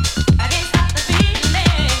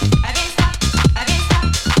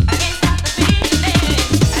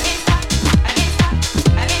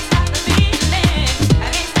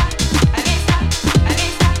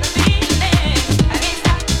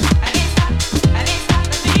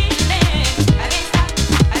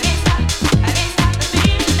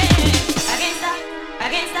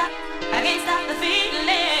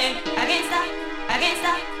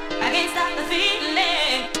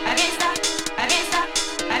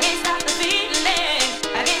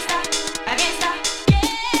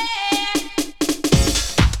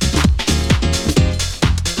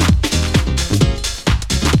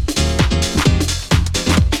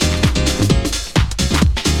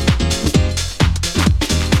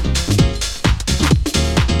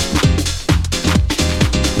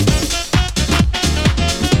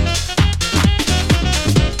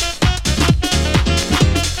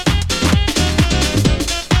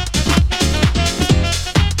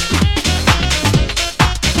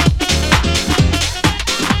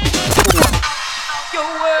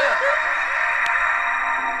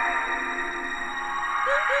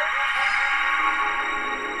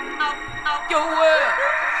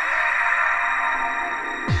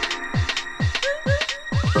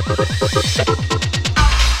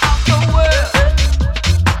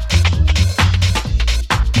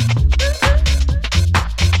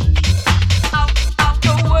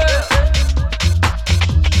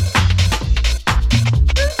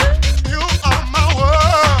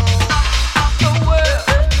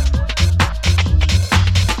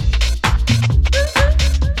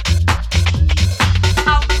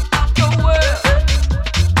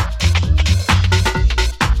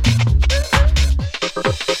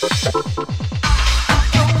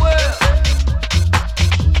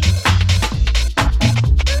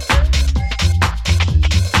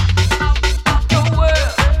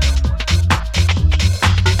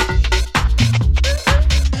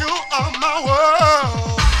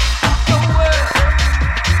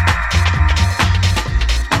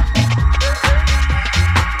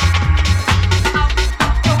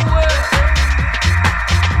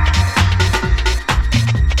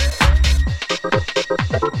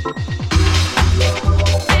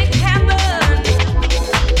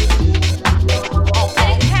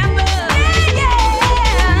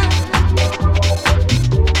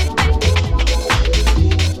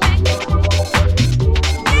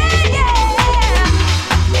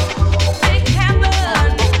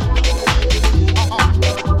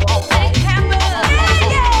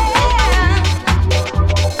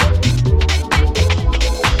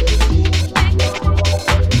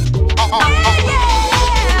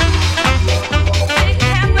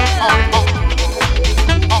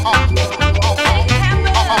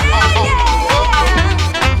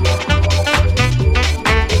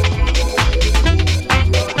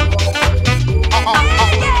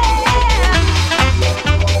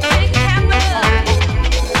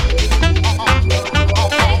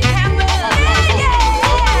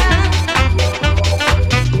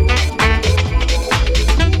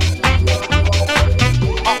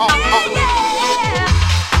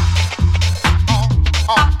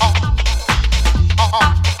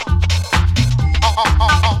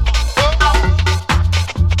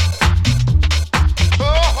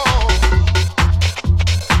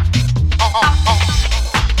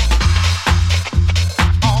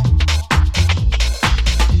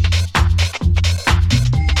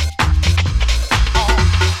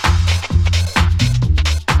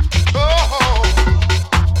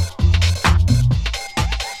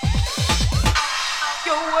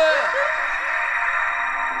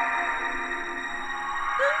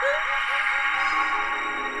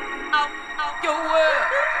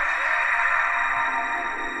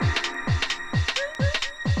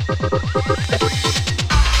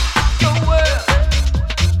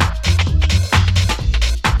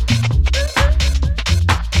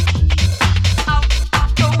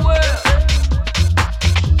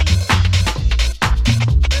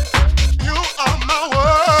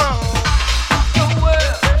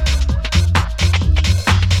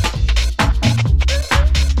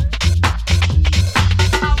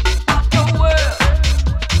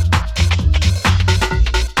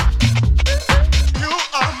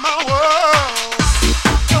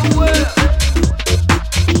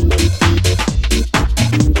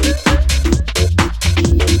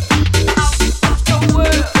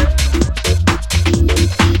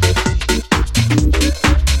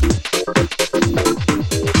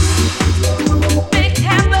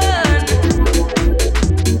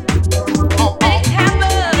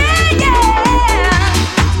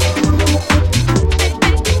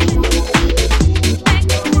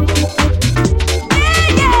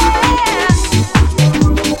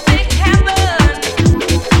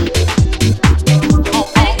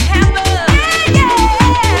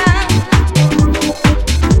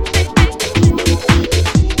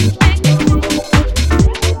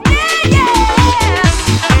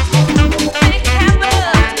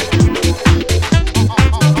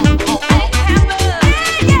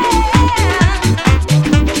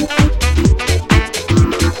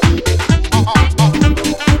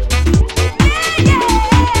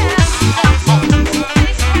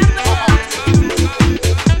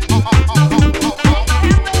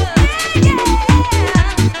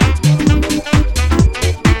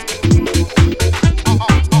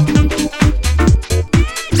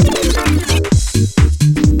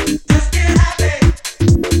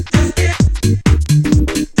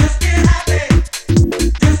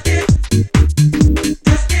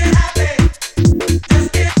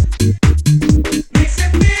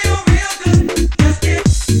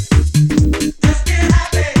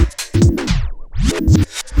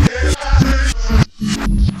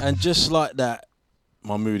 And just like that,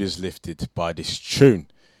 my mood is lifted by this tune.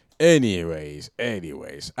 Anyways,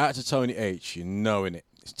 out to Tony H, you know it.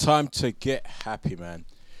 It's time to get happy, man.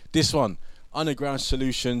 This one, Underground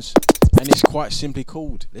Solutions, and it's quite simply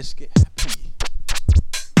called Let's Get Happy.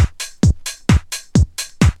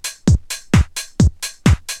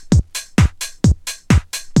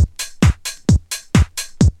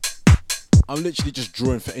 I'm literally just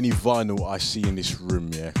drawing for any vinyl I see in this room,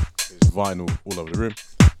 yeah. There's vinyl all over the room.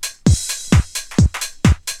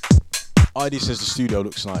 ID says the studio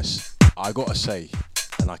looks nice. I gotta say,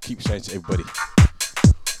 and I keep saying to everybody,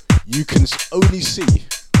 you can only see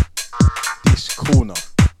this corner.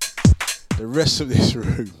 The rest of this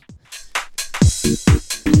room,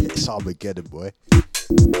 it's Armageddon, boy.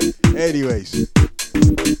 Anyways,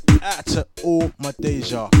 out to all my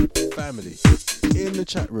Deja family in the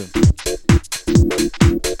chat room.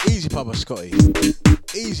 Easy Papa Scotty,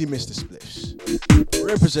 easy Mr. Spliffs,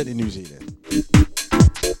 representing New Zealand.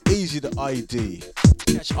 Easy the ID.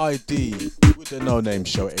 Catch ID with the No Name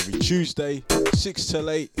Show every Tuesday, 6 till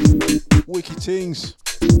 8. Wiki Tings.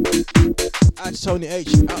 Out to Tony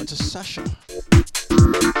H. Out to Sasha.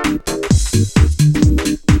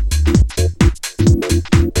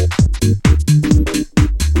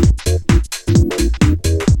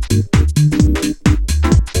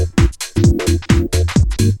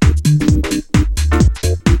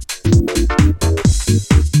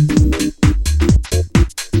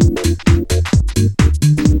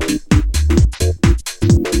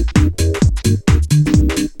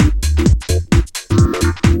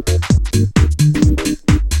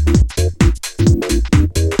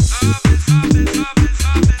 I've been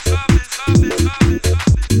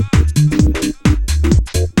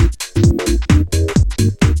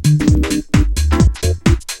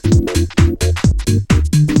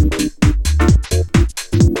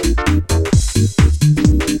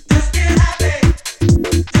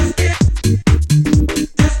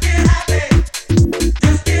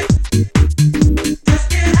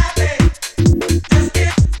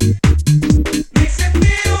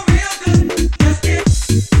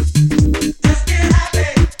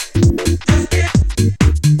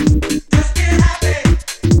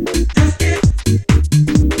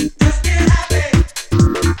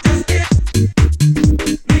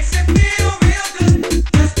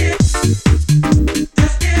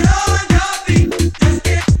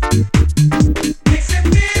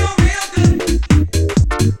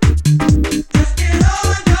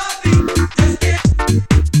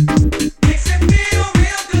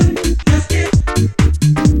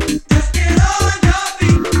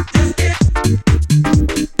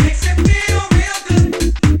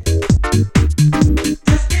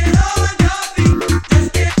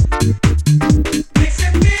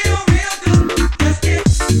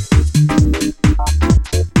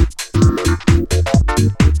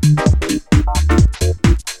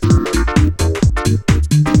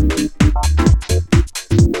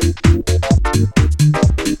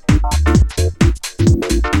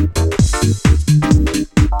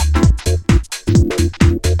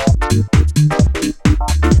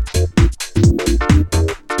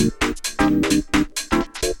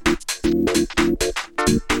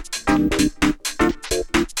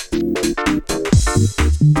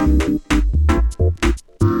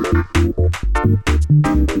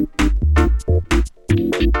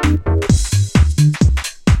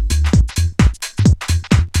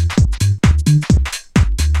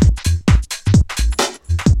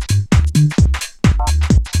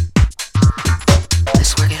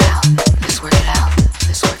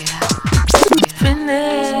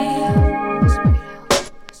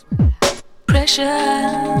Pressure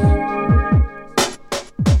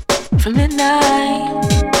from midnight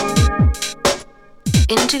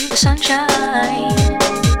into the sunshine.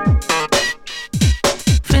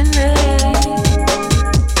 Friendly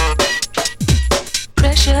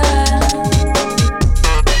pressure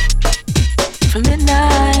from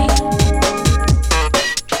midnight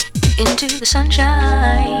into the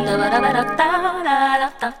sunshine.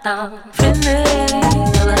 Friendly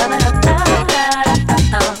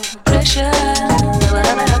pressure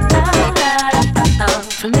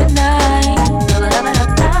from midnight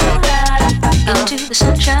into the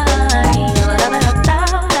sunshine.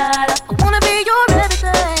 I wanna be your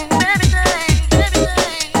everything, everything,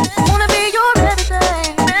 everything. I wanna be your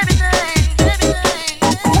everything, everything, everything.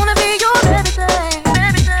 I wanna be your everything,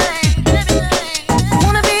 everything, everything. I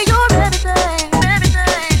wanna be your everything,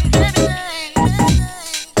 everything, everything.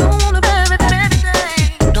 Don't wanna be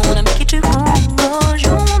everything. Don't wanna make you too cool, 'cause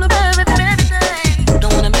you wanna be everything.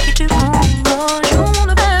 Don't wanna make you too cool, 'cause you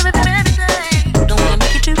wanna be everything. Don't wanna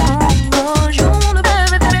make you too cool, 'cause you wanna be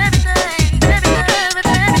everything, everything,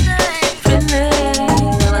 everything. Friendly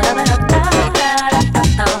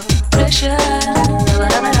pressure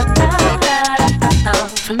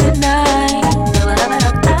from midnight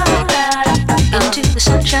into the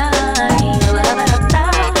sunshine.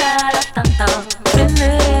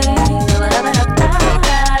 Friendly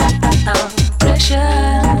pressure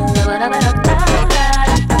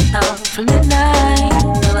from midnight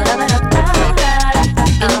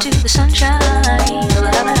into the sunshine.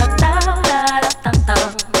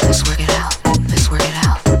 Let's work it out. Let's work it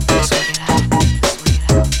out. Let's work it out. Let's work it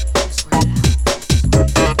out. Let's work it out.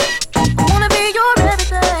 I wanna be your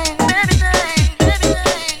everything, everything,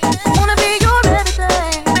 everything. I wanna be your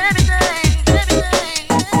everything, everything, everything.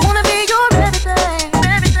 I wanna be your everything,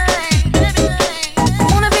 everything, everything. I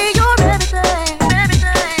wanna be your everything,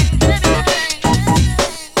 everything, everything.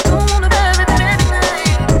 Don't wanna be everything.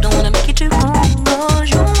 Don't wanna make you too cool, 'cause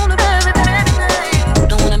you wanna be everything.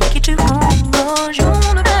 Don't wanna make you too cool, 'cause you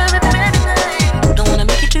wanna be everything. Don't wanna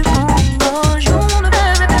make you too cool, 'cause you wanna be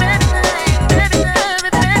everything,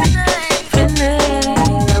 everything. Friendly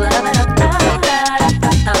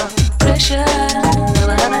pressure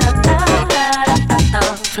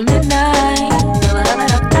from midnight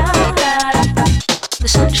the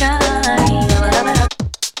sunshine.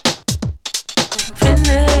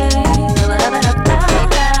 Friendly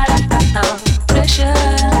pressure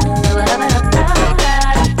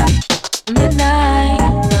midnight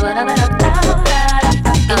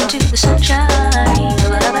into the sunshine.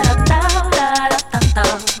 Work it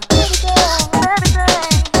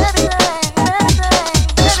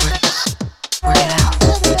out. Let's work it out.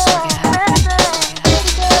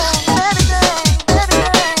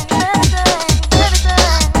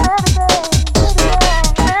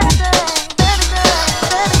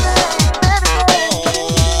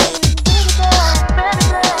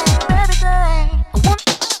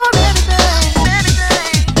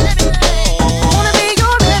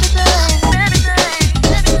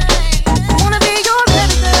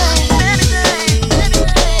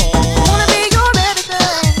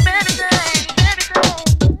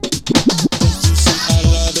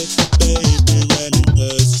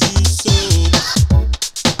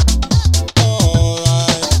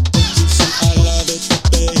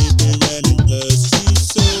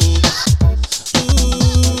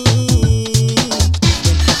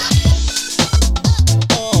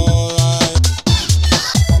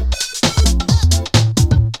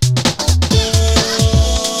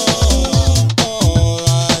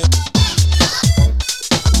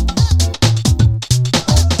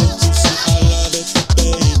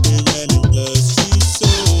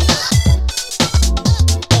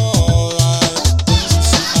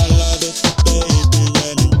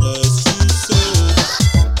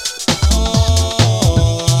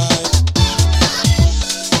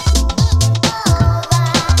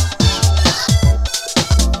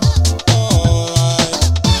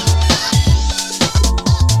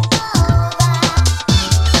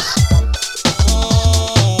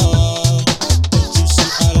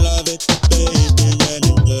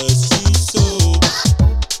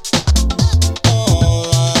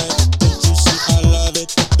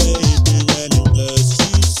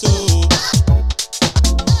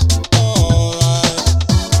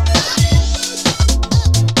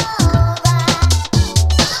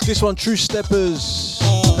 This one, True Steppers,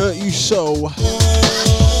 Hurt You So.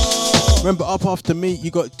 Remember, up after me,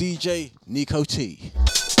 you got DJ Nico T.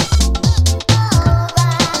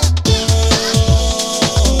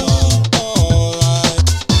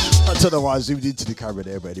 I don't know why I zoomed into the camera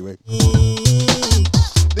there, but anyway.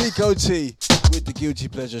 Nico T, with the Guilty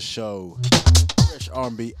Pleasure Show. Fresh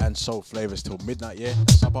R&B and soul flavors till midnight, yeah?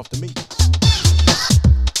 That's up after me.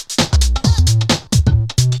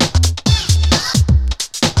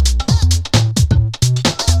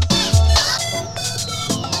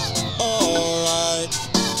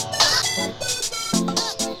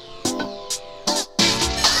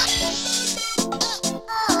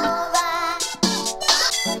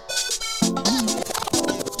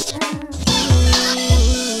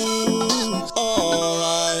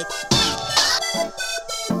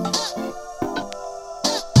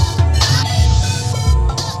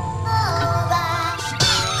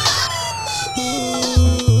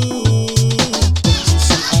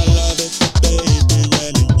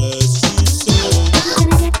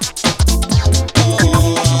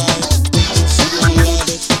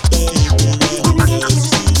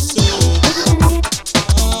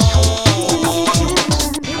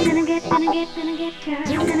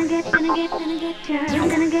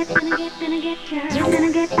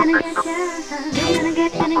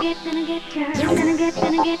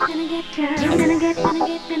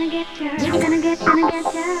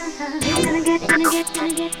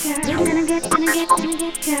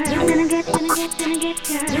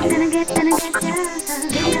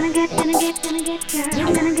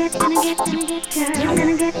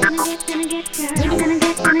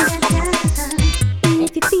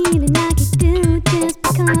 If you're feeling like you do, just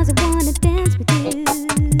because I wanna dance with you.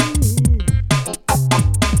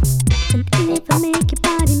 And if I make your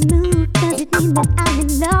body move, does it mean that I'm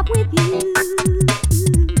in love with you?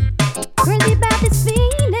 Crazy about this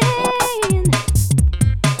feeling,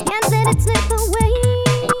 can't let it slip away.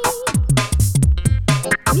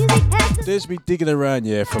 Music has the There's me digging around,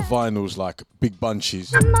 yeah, for vinyls like Big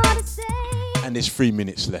Bunches, more to say. and there's 3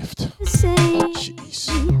 minutes left. Say, Jeez.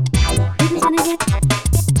 Rhythm's gonna get you.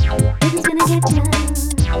 Rhythm's gonna get you.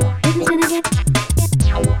 Rhythm's gonna get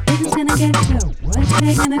you. What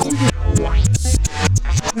they gonna do?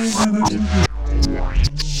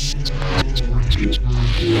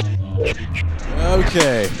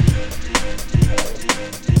 Okay.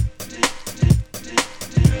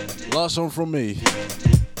 Last one from me.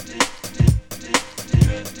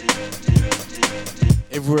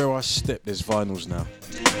 Everywhere I step, there's vinyls now.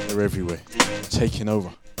 They're everywhere. They're taking over.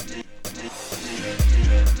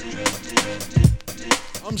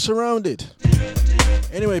 I'm surrounded.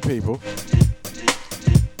 Anyway, people.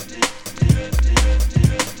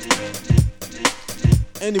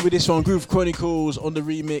 Ending with this one, Groove Chronicles on the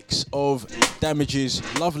remix of Damage's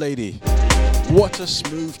Love Lady. What a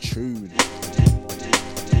smooth tune.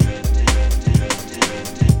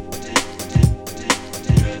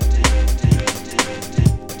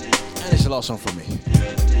 And it's the last one from me.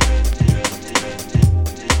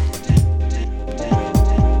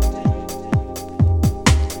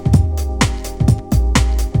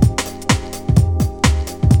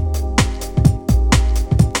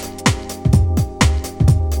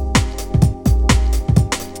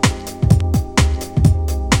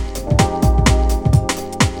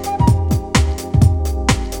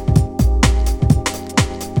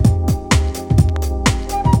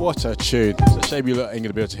 What a tune. It's a shame you lot ain't going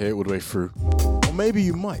to be able to hear it all the way through. Or maybe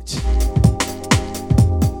you might.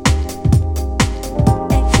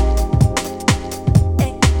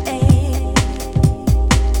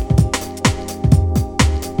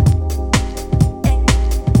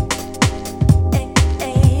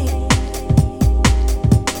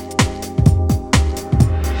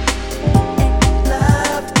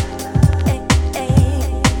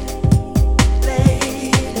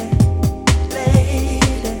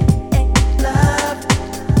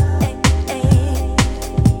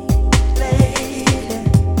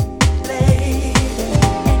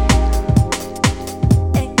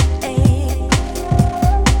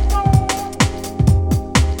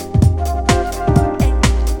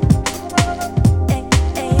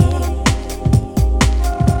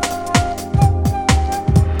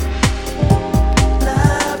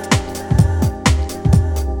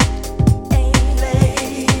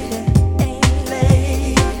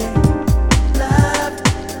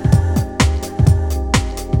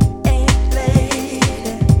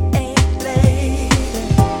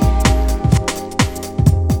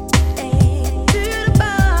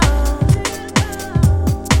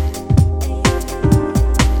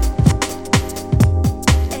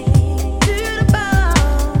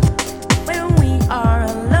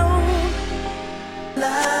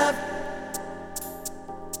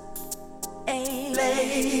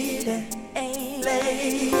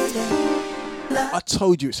 I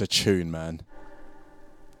told you it's a tune, man.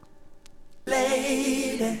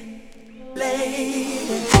 Lady,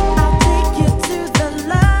 I'll take you to the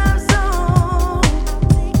love zone.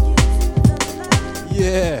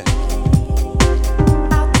 Yeah.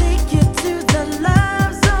 I'll take you to the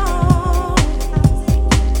love zone.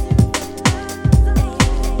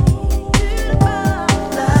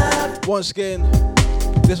 Once again,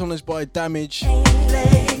 this one is by Damage.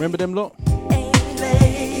 Remember them lot? And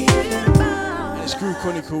it's Skool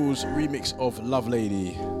Chronicles remix of Love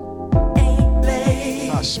Lady.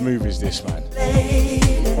 How smooth is this, man?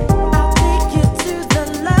 I'll take you to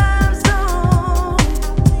the love zone.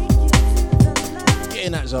 Get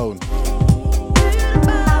in that zone.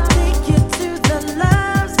 I'll take you to the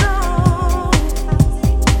love zone.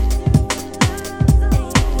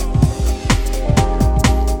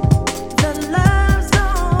 The love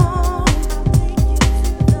zone.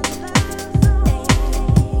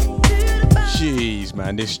 Jeez,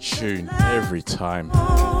 man, this tune every time.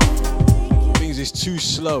 Things is too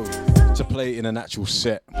slow to play in an actual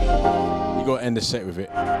set. You gotta end the set with it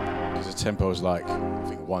because the tempo is like, I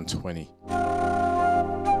think 120.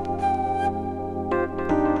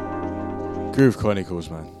 Groove Chronicles,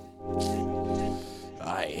 man.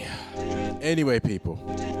 Aye. Anyway, people.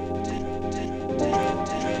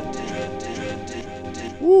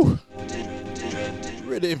 Woo.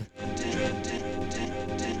 Rhythm.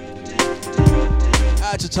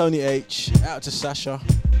 Out to Tony H. Out to Sasha.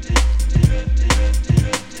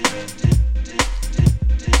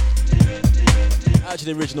 Out to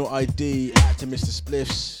the original ID. Out to Mr.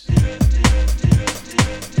 Spliffs.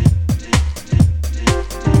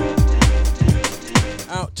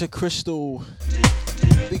 Out to Crystal.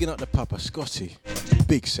 Bigging up the Papa Scotty.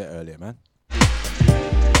 Big set earlier, man.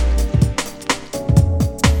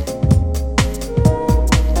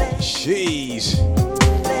 Jeez.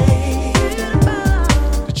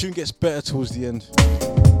 The tune gets better towards the end.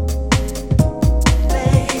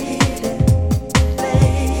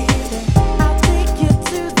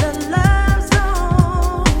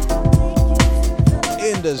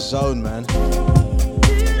 In the zone, man.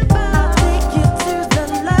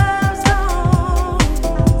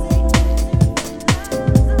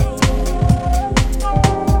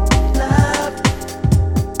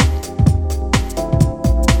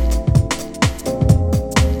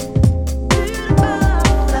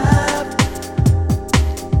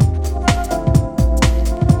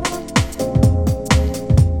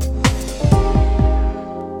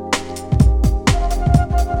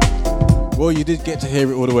 Well, you did get to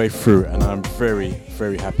hear it all the way through, and I'm very,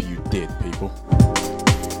 very happy you did, people.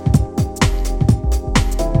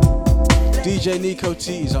 DJ Nico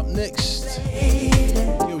T is up next.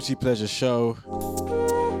 Guilty Pleasure Show.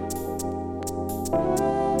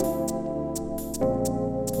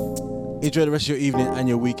 Enjoy the rest of your evening and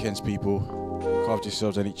your weekends, people. Carve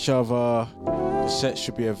yourselves on each other. The set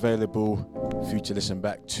should be available for you to listen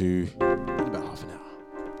back to in about half an hour.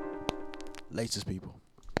 Latest, people.